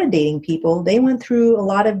they started dating people, they went through a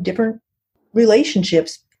lot of different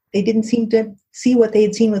relationships. They didn't seem to see what they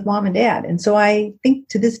had seen with mom and dad. And so I think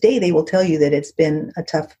to this day, they will tell you that it's been a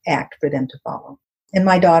tough act for them to follow. And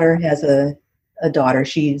my daughter has a daughter.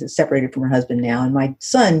 She's separated from her husband now. And my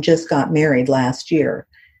son just got married last year.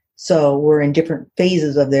 So we're in different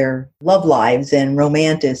phases of their love lives and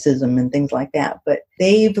romanticism and things like that. But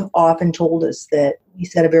they've often told us that we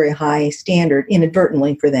set a very high standard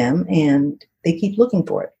inadvertently for them, and they keep looking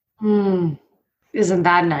for it. Isn't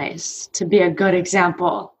that nice to be a good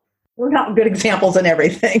example? We're not good examples in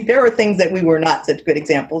everything. There are things that we were not such good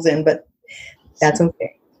examples in, but that's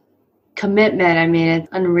okay. Commitment, I mean, it's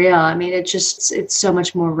unreal. I mean, it's so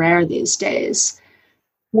much more rare these days.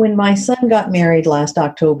 When my son got married last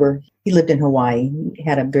October, he lived in Hawaii. He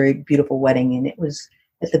had a very beautiful wedding, and it was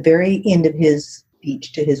at the very end of his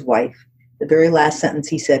speech to his wife. The very last sentence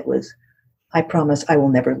he said was, "I promise I will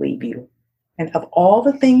never leave you." And of all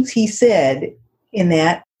the things he said in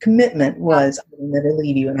that commitment was, "I will never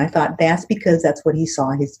leave you." And I thought that's because that's what he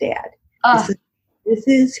saw his dad. This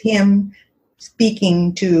is him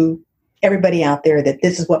speaking to everybody out there that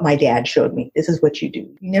this is what my dad showed me. This is what you do.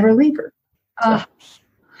 You never leave her. So,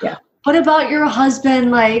 yeah. What about your husband,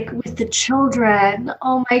 like with the children?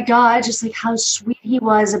 Oh my God, just like how sweet he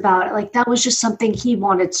was about it. Like that was just something he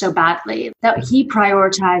wanted so badly, that he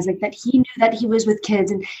prioritized, like that he knew that he was with kids.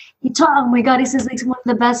 And he taught, oh my God, he says like one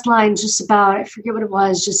of the best lines just about, I forget what it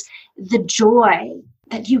was, just the joy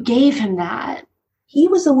that you gave him that. He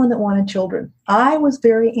was the one that wanted children. I was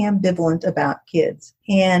very ambivalent about kids.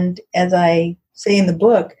 And as I say in the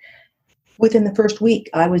book, within the first week,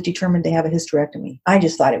 I was determined to have a hysterectomy. I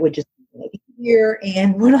just thought it would just be a year.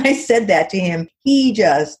 And when I said that to him, he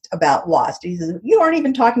just about lost. He says, you aren't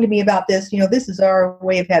even talking to me about this. This is our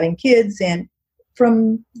way of having kids. And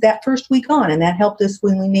from that first week on, and that helped us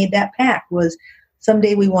when we made that pact, was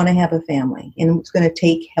someday we want to have a family. And it's going to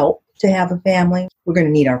take help to have a family. We're going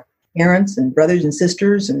to need our parents and brothers and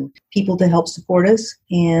sisters and people to help support us.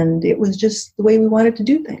 And it was just the way we wanted to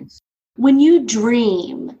do things. When you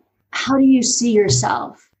dream, how do you see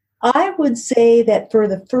yourself? I would say that for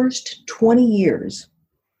the first 20 years,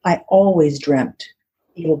 I always dreamt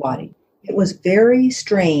able-bodied. It was very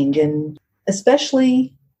strange, and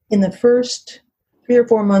especially in the first 3 or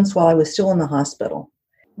 4 months while I was still in the hospital,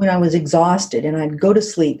 when I was exhausted and I'd go to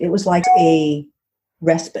sleep, it was like a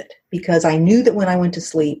respite, because I knew that when I went to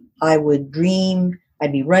sleep, I would dream,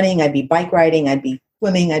 I'd be running, I'd be bike riding, I'd be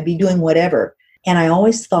swimming, I'd be doing whatever. And I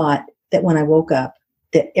always thought that when I woke up,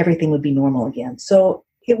 that everything would be normal again. So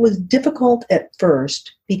it was difficult at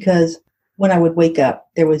first, because when I would wake up,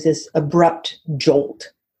 there was this abrupt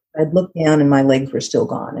jolt. I'd look down and my legs were still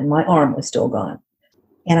gone and my arm was still gone.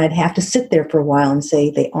 And I'd have to sit there for a while and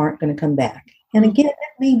say, they aren't going to come back. And again,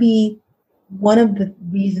 that may be one of the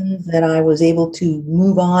reasons that I was able to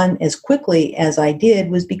move on as quickly as I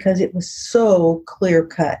did, was because it was so clear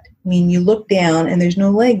cut. I mean, you look down and there's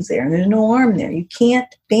no legs there and there's no arm there. You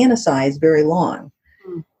can't fantasize very long.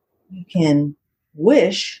 You can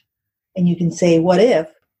wish and you can say, what if,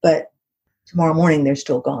 but tomorrow morning they're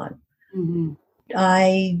still gone. Mm-hmm.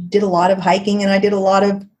 I did a lot of hiking and I did a lot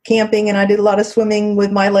of camping and I did a lot of swimming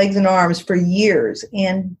with my legs and arms for years.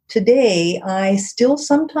 And today I still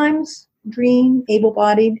sometimes dream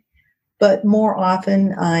able-bodied, but more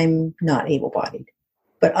often I'm not able-bodied.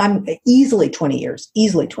 But I'm easily 20 years.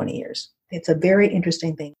 It's a very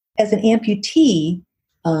interesting thing. As an amputee,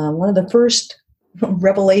 one of the first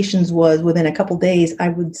revelations was within a couple days, I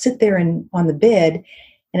would sit there on the bed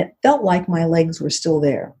and it felt like my legs were still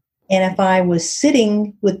there. And if I was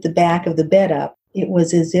sitting with the back of the bed up, it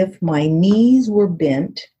was as if my knees were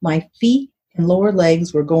bent, my feet and lower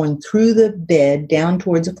legs were going through the bed down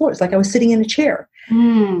towards the floor. It's like I was sitting in a chair.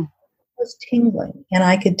 It was tingling, and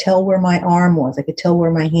I could tell where my arm was. I could tell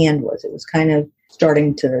where my hand was. It was kind of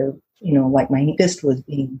starting to, like my fist was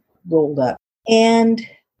being rolled up. And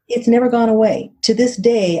it's never gone away. To this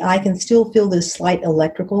day, I can still feel this slight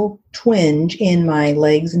electrical twinge in my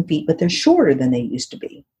legs and feet, but they're shorter than they used to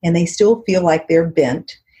be. And they still feel like they're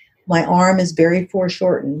bent. My arm is very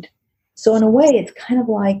foreshortened. So in a way, it's kind of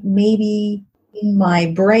like maybe in my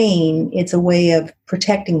brain, it's a way of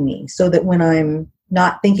protecting me so that when I'm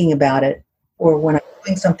not thinking about it or when I'm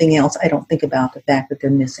doing something else, I don't think about the fact that they're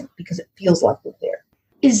missing because it feels like they're there.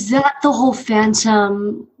 Is that the whole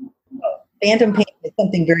phantom? Phantom pain is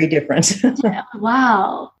something very different.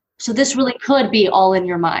 Wow. So this really could be all in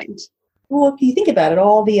your mind. Well, if you think about it,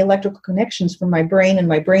 all the electrical connections from my brain and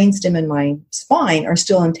my brainstem and my spine are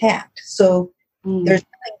still intact. So there's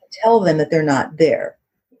nothing to tell them that they're not there,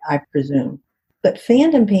 I presume. But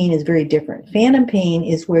phantom pain is very different. Phantom pain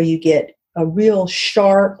is where you get a real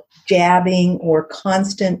sharp jabbing or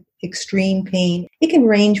constant extreme pain. It can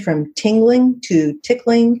range from tingling to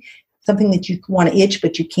tickling, something that you want to itch,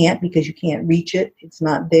 but you can't because you can't reach it. It's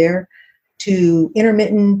not there. To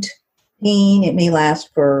intermittent pain, it may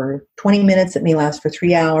last for 20 minutes. It may last for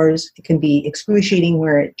 3 hours. It can be excruciating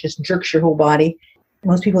where it just jerks your whole body.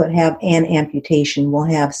 Most people that have an amputation will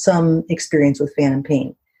have some experience with phantom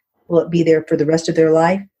pain. Will it be there for the rest of their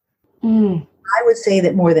life? I would say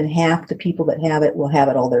that more than half the people that have it will have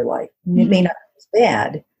it all their life. It may not be as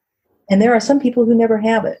bad. And there are some people who never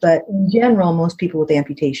have it. But in general, most people with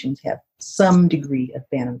amputations have some degree of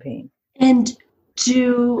phantom pain. And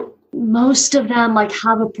do most of them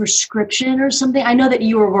have a prescription or something? I know that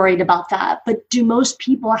you were worried about that, but do most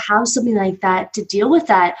people have something like that to deal with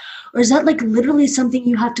that? Or is that literally something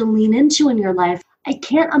you have to lean into in your life? I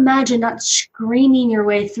can't imagine not screaming your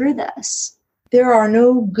way through this. There are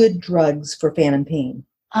no good drugs for phantom pain.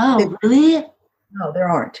 Oh, really? No, there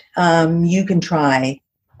aren't. You can try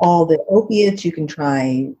all the opiates. You can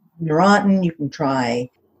try Neurontin. You can try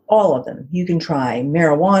all of them. You can try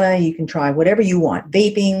marijuana. You can try whatever you want.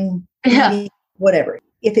 Vaping, whatever.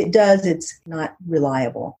 If it does, it's not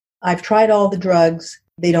reliable. I've tried all the drugs.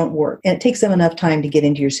 they don't work. And it takes them enough time to get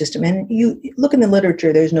into your system. And you look in the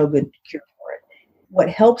literature, there's no good cure for it. What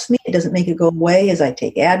helps me, it doesn't make it go away, is I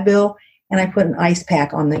take Advil and I put an ice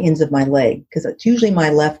pack on the ends of my leg because it's usually my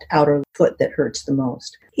left outer foot that hurts the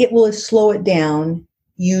most. It will slow it down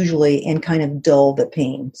usually and kind of dull the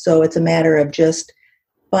pain. So it's a matter of just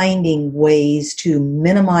finding ways to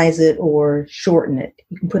minimize it or shorten it.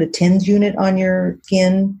 You can put a TENS unit on your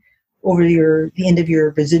skin over the end of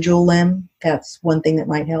your residual limb. That's one thing that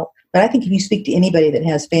might help. But I think if you speak to anybody that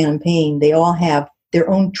has phantom pain, they all have their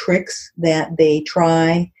own tricks that they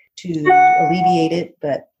try to alleviate it.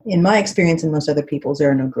 But in my experience and most other people's, there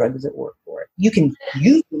are no drugs that work for it. You can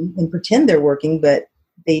use them and pretend they're working, but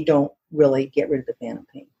they don't really get rid of the phantom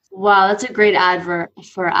pain. Wow, that's a great advert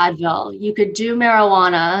for Advil. You could do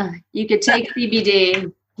marijuana, you could take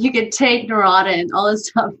CBD, you could take Neurontin, all this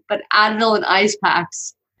stuff, but Advil and ice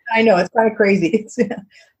packs. I know, it's kind of crazy.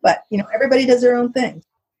 But, everybody does their own thing.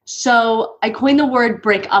 So I coined the word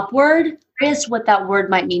break upward. Curious what that word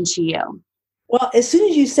might mean to you. Well, as soon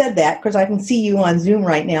as you said that, because I can see you on Zoom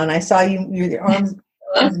right now, and I saw your arms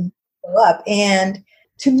go up. And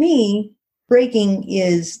to me, breaking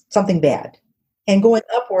is something bad. And going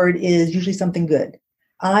upward is usually something good.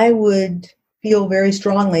 I would feel very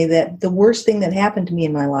strongly that the worst thing that happened to me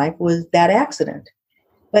in my life was that accident.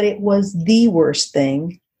 But it was the worst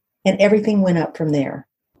thing, and everything went up from there.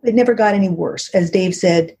 It never got any worse. As Dave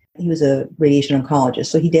said, he was a radiation oncologist,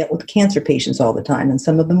 so he dealt with cancer patients all the time, and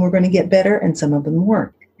some of them were going to get better, and some of them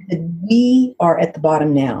weren't. We are at the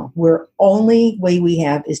bottom now, where only way we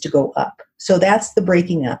have is to go up. So that's the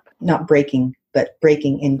breaking up, not breaking, but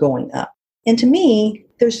breaking and going up. And to me,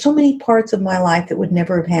 there's so many parts of my life that would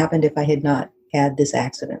never have happened if I had not had this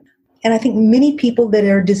accident. And I think many people that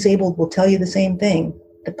are disabled will tell you the same thing.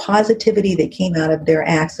 The positivity that came out of their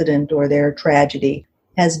accident or their tragedy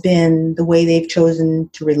has been the way they've chosen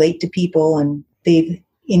to relate to people, and they've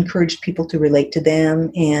encouraged people to relate to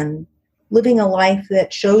them and living a life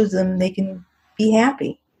that shows them they can be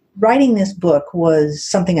happy. Writing this book was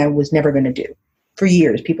something I was never going to do. For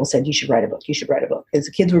years, people said, you should write a book, you should write a book. As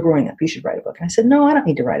the kids were growing up, you should write a book. And I said, no, I don't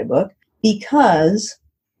need to write a book because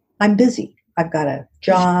I'm busy. I've got a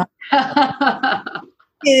job,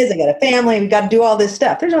 kids, I got a family, we've got to do all this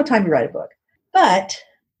stuff. There's no time to write a book. But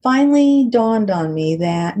finally dawned on me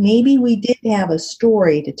that maybe we did have a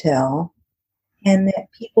story to tell and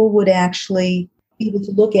that people would actually be able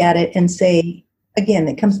to look at it and say, again,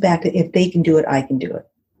 it comes back to if they can do it, I can do it.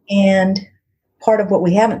 And part of what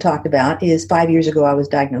we haven't talked about is 5 years ago, I was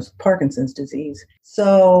diagnosed with Parkinson's disease.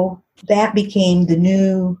 So that became the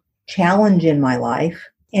new challenge in my life.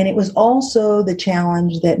 And it was also the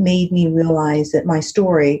challenge that made me realize that my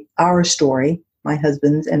story, our story, my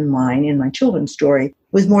husband's and mine and my children's story,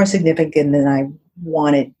 was more significant than I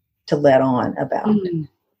wanted to let on about. Mm-hmm.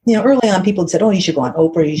 Early on, people had said, oh, you should go on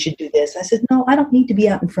Oprah, you should do this. I said, no, I don't need to be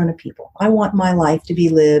out in front of people. I want my life to be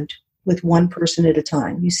lived with one person at a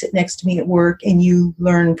time. You sit next to me at work and you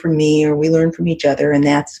learn from me, or we learn from each other, and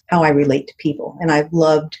that's how I relate to people. And I've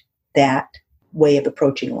loved that way of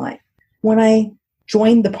approaching life. When I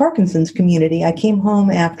joined the Parkinson's community, I came home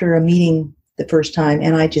after a meeting the first time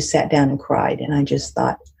and I just sat down and cried. And I just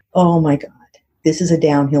thought, oh my God, this is a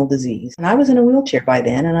downhill disease. And I was in a wheelchair by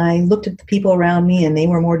then, and I looked at the people around me and they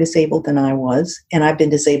were more disabled than I was. And I've been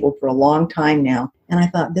disabled for a long time now. And I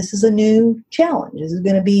thought, this is a new challenge. This is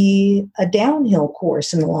going to be a downhill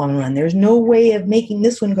course in the long run. There's no way of making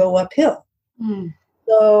this one go uphill. Mm.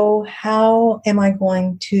 So how am I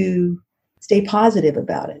going to stay positive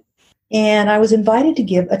about it? And I was invited to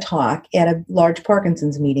give a talk at a large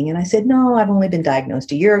Parkinson's meeting. And I said, no, I've only been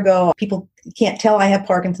diagnosed a year ago. People can't tell I have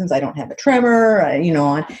Parkinson's. I don't have a tremor,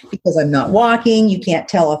 because I'm not walking. You can't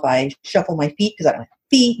tell if I shuffle my feet because I don't have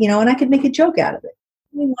feet, and I could make a joke out of it.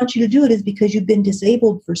 We want you to do it is because you've been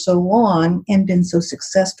disabled for so long and been so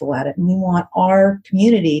successful at it. And we want our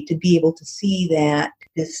community to be able to see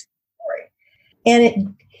this story. And it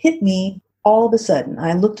hit me all of a sudden.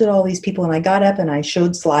 I looked at all these people and I got up and I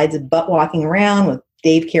showed slides of butt walking around with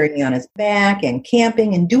Dave carrying me on his back and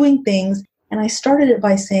camping and doing things. And I started it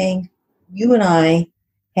by saying, you and I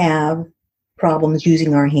have problems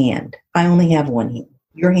using our hand. I only have one hand.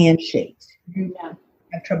 Your hand shakes. You have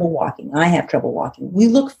trouble walking. I have trouble walking. We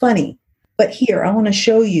look funny. But here, I want to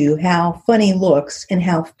show you how funny looks and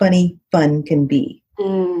how funny fun can be.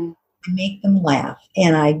 Mm. I make them laugh.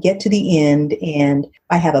 And I get to the end and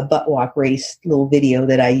I have a butt walk race little video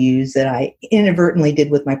that I use that I inadvertently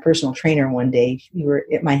did with my personal trainer one day. We were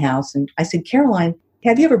at my house and I said, Caroline,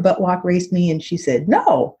 have you ever butt walk raced me? And she said,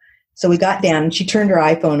 no. So we got down and she turned her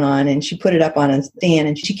iPhone on and she put it up on a stand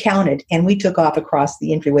and she counted and we took off across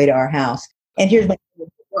the entryway to our house. And here's my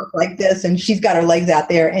work like this, and she's got her legs out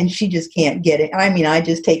there, and she just can't get it. I mean, I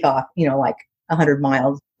just take off, like 100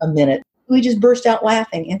 miles a minute. We just burst out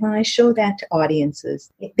laughing. And when I show that to audiences,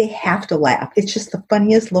 they have to laugh. It's just the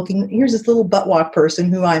funniest looking. Here's this little butt walk person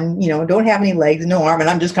who I'm, don't have any legs, no arm, and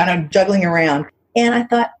I'm just kind of juggling around. And I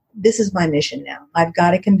thought, this is my mission now. I've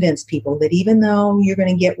got to convince people that even though you're going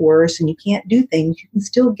to get worse and you can't do things, you can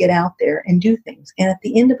still get out there and do things. And at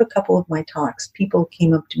the end of a couple of my talks, people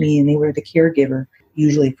came up to me and they were the caregiver,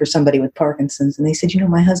 usually for somebody with Parkinson's. And they said,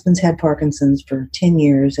 my husband's had Parkinson's for 10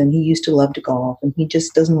 years and he used to love to golf and he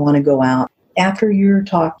just doesn't want to go out. After your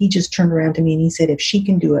talk, he just turned around to me and he said, if she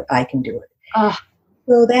can do it, I can do it.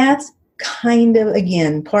 So that's kind of,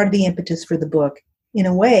 again, part of the impetus for the book, in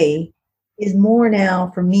a way, is more now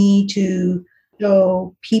for me to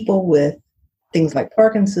show people with things like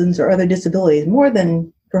Parkinson's or other disabilities, more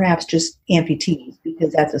than perhaps just amputees,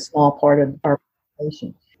 because that's a small part of our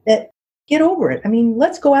population, that get over it. I mean,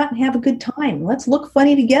 let's go out and have a good time. Let's look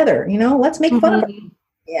funny together. Let's make fun of it.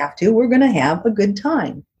 We have to. We're going to have a good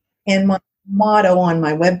time. And my motto on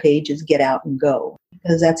my webpage is get out and go,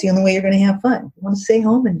 because that's the only way you're going to have fun. You want to stay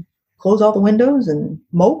home and close all the windows and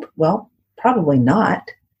mope? Well, probably not.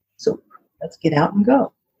 So let's get out and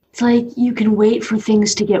go. It's like you can wait for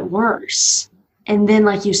things to get worse. And then,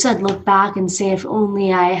 like you said, look back and say, if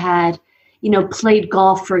only I had, played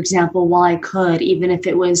golf, for example, while I could, even if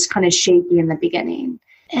it was kind of shaky in the beginning.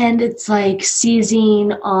 And it's like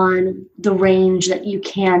seizing on the range that you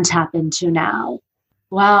can tap into now.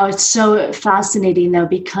 Wow, it's so fascinating, though,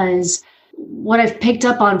 because what I've picked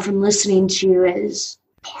up on from listening to you is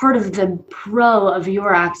part of the pro of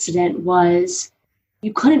your accident was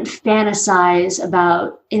you couldn't fantasize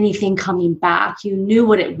about anything coming back. You knew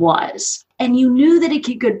what it was. And you knew that it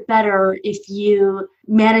could get better if you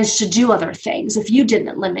managed to do other things, if you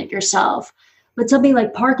didn't limit yourself. But something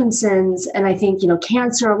like Parkinson's, and I think,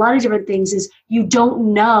 cancer, a lot of different things, is you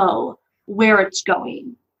don't know where it's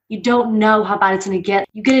going. You don't know how bad it's going to get.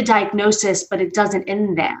 You get a diagnosis, but it doesn't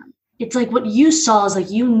end there. It's like what you saw is like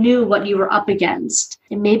you knew what you were up against.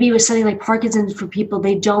 And maybe with something like Parkinson's for people,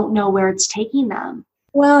 they don't know where it's taking them.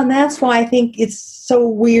 Well, and that's why I think it's so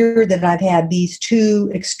weird that I've had these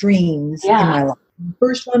two extremes in my life. The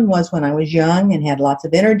first one was when I was young and had lots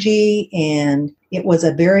of energy, and it was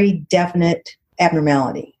a very definite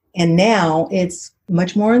abnormality. And now it's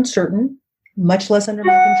much more uncertain, much less under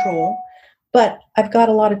my control. But I've got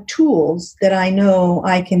a lot of tools that I know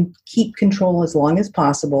I can keep control as long as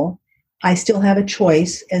possible. I still have a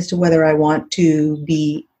choice as to whether I want to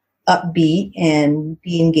be upbeat and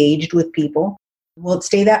be engaged with people. Will it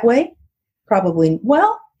stay that way? Probably.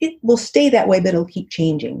 Well, it will stay that way, but it'll keep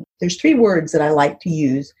changing. There's 3 words that I like to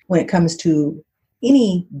use when it comes to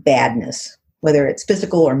any badness, whether it's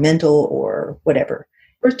physical or mental or whatever.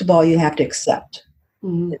 First of all, you have to accept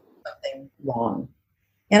that something wrong.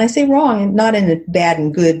 And I say wrong, and not in a bad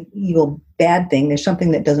and good, evil, bad thing. There's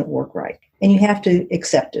something that doesn't work right. And you have to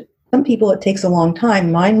accept it. Some people, it takes a long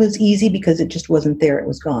time. Mine was easy because it just wasn't there. It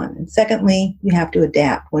was gone. And secondly, you have to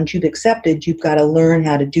adapt. Once you've accepted, you've got to learn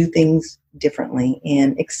how to do things differently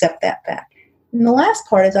and accept that fact. And the last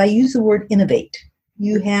part is I use the word innovate.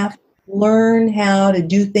 You have to learn how to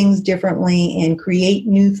do things differently and create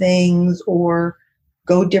new things or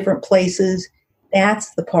go different places.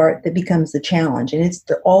 That's the part that becomes the challenge. And it's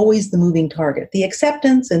always the moving target. The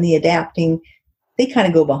acceptance and the adapting, they kind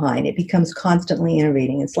of go behind. It becomes constantly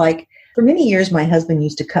innovating. It's like, for many years, my husband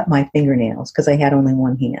used to cut my fingernails because I had only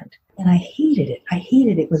one hand. And I hated it.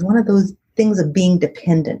 It was one of those things of being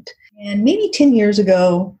dependent. And maybe 12 years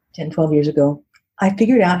ago, I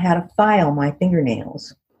figured out how to file my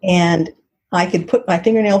fingernails. And I could put my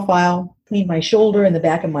fingernail file between my shoulder and the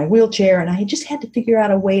back of my wheelchair, and I just had to figure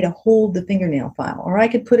out a way to hold the fingernail file. Or I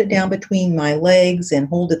could put it down between my legs and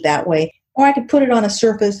hold it that way. Or I could put it on a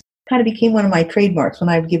surface. Kind of became one of my trademarks. When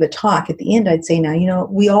I would give a talk at the end, I'd say, now,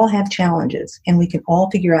 we all have challenges and we can all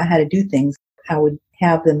figure out how to do things. I would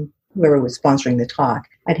have them, whoever was sponsoring the talk,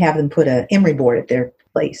 I'd have them put an emery board at their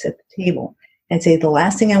place at the table and say, the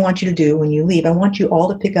last thing I want you to do when you leave, I want you all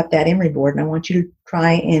to pick up that emery board and I want you to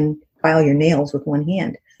try and file your nails with one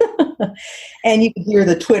hand. And you could hear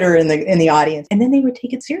the Twitter in the audience. And then they would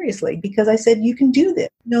take it seriously because I said, you can do this.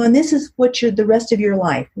 And this is what the rest of your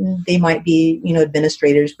life. And they might be,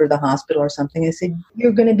 administrators for the hospital or something. I said,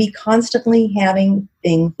 you're going to be constantly having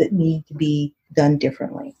things that need to be done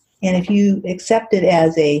differently. And if you accept it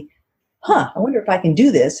as I wonder if I can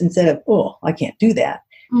do this instead of, oh, I can't do that.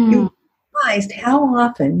 You're surprised how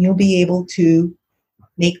often you'll be able to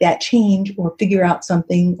make that change or figure out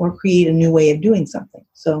something or create a new way of doing something.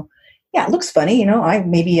 So, yeah, it looks funny.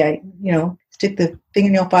 I still stick the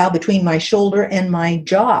fingernail file between my shoulder and my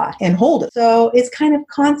jaw and hold it. So it's kind of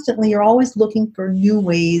constantly, you're always looking for new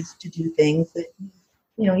ways to do things that,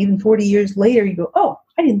 even 40 years later, you go, oh,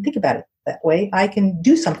 I didn't think about it that way. I can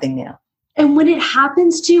do something now. And when it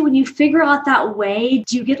happens to you, when you figure out that way,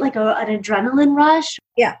 do you get like an adrenaline rush?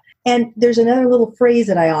 Yeah. And there's another little phrase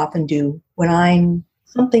that I often do when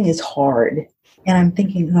something is hard and I'm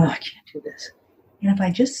thinking, oh, I can't do this. And if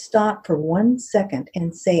I just stop for 1 second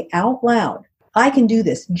and say out loud, I can do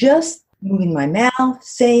this, just moving my mouth,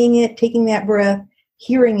 saying it, taking that breath,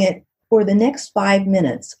 hearing it, for the next 5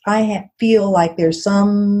 minutes, I feel like there's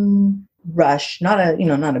some rush, not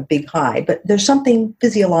a big high, but there's something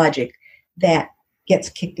physiologic that gets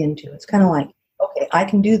kicked into. It's kind of like, okay, I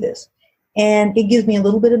can do this. And it gives me a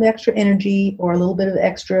little bit of extra energy or a little bit of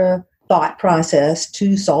extra thought process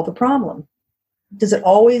to solve a problem. Does it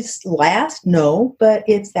always last? No, but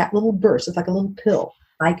it's that little burst. It's like a little pill.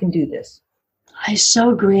 I can do this. I so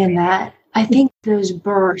agree in that. I think those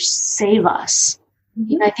bursts save us.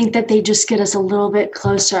 I think that they just get us a little bit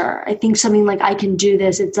closer. I think something like I can do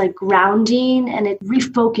this, it's like grounding and it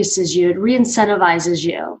refocuses you. It re-incentivizes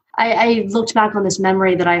you. I looked back on this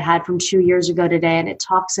memory that I had from 2 years ago today, and it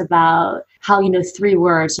talks about how, 3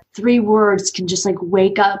 words. 3 words can just like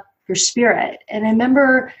wake up your spirit. And I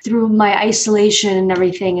remember through my isolation and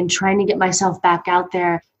everything and trying to get myself back out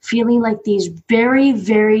there, feeling like these very,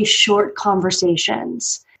 very short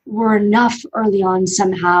conversations were enough early on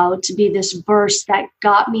somehow to be this burst that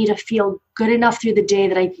got me to feel good enough through the day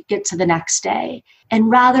that I could get to the next day. And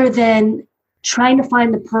rather than trying to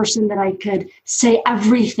find the person that I could say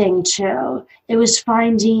everything to, it was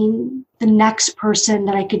finding the next person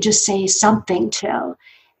that I could just say something to.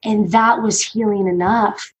 And that was healing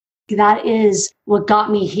enough. That is what got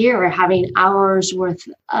me here, having hours worth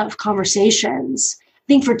of conversations. I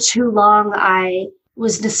think for too long, I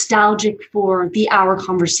was nostalgic for the hour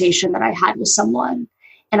conversation that I had with someone,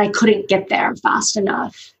 and I couldn't get there fast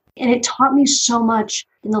enough. And it taught me so much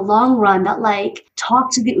in the long run that, like, talk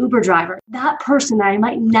to the Uber driver, that person that I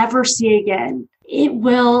might never see again. It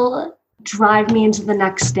will drive me into the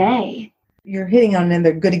next day. You're hitting on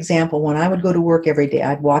another good example. When I would go to work every day,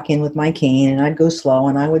 I'd walk in with my cane and I'd go slow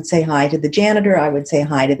and I would say hi to the janitor. I would say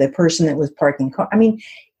hi to the person that was parking car. I mean,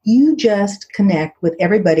 you just connect with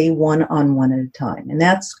everybody one-on-one at a time. And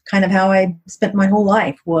that's kind of how I spent my whole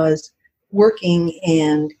life, was working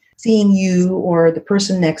and seeing you or the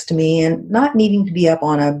person next to me and not needing to be up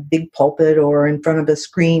on a big pulpit or in front of a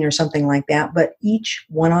screen or something like that, but each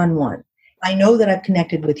one-on-one. I know that I've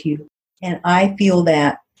connected with you, and I feel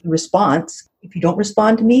that response. If you don't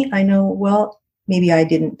respond to me, I know, well, maybe I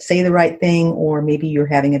didn't say the right thing, or maybe you're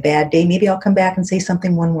having a bad day. Maybe I'll come back and say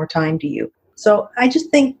something one more time to you. So I just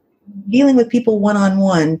think dealing with people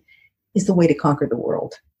one-on-one is the way to conquer the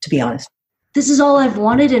world, to be honest. This is all I've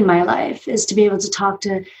wanted in my life, is to be able to talk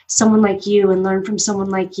to someone like you and learn from someone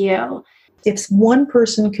like you. If one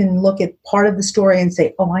person can look at part of the story and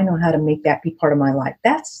say, oh, I know how to make that be part of my life,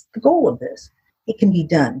 that's the goal of this. It can be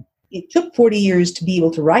done. It took 40 years to be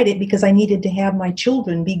able to write it because I needed to have my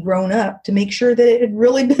children be grown up to make sure that it had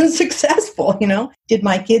really been successful, Did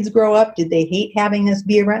my kids grow up? Did they hate having us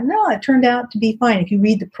be around? No, it turned out to be fine. If you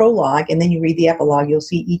read the prologue and then you read the epilogue, you'll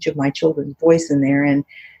see each of my children's voice in there, and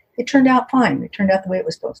it turned out fine. It turned out the way it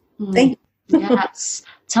was supposed to. Thank you. Yes.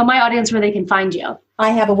 Tell my audience where they can find you. I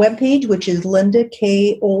have a webpage, which is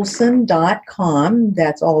lindakolson.com.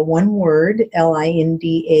 That's all one word,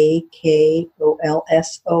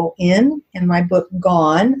 LINDAKOLSON. And my book,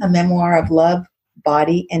 Gone, a memoir of love,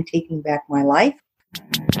 body, and taking back my life.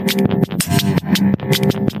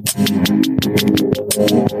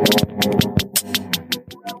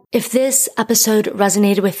 If this episode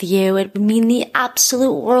resonated with you, it would mean the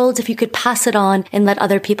absolute world if you could pass it on and let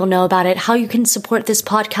other people know about it. How you can support this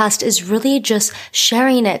podcast is really just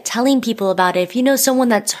sharing it, telling people about it. If you know someone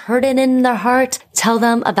that's hurting in their heart, tell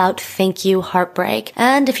them about Thank You Heartbreak.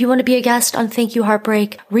 And if you want to be a guest on Thank You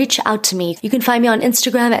Heartbreak, reach out to me. You can find me on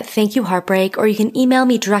Instagram at Thank You Heartbreak, or you can email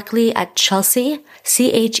me directly at Chelsea,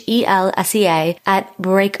 CHELSEA, at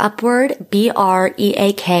breakupward,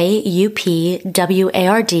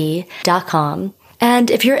 breakupward.com. And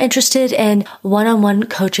if you're interested in one-on-one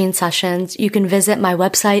coaching sessions, you can visit my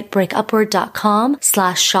website,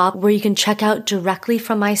 breakupward.com/shop, where you can check out directly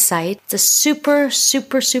from my site. It's a super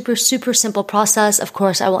simple process. Of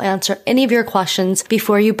course, I will answer any of your questions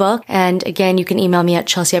before you book. And again, you can email me at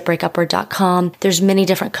chelsea@breakupward.com. There's many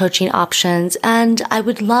different coaching options, and I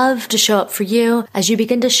would love to show up for you as you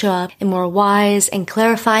begin to show up in more wise and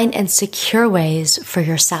clarifying and secure ways for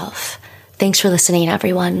yourself. Thanks for listening,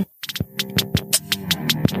 everyone.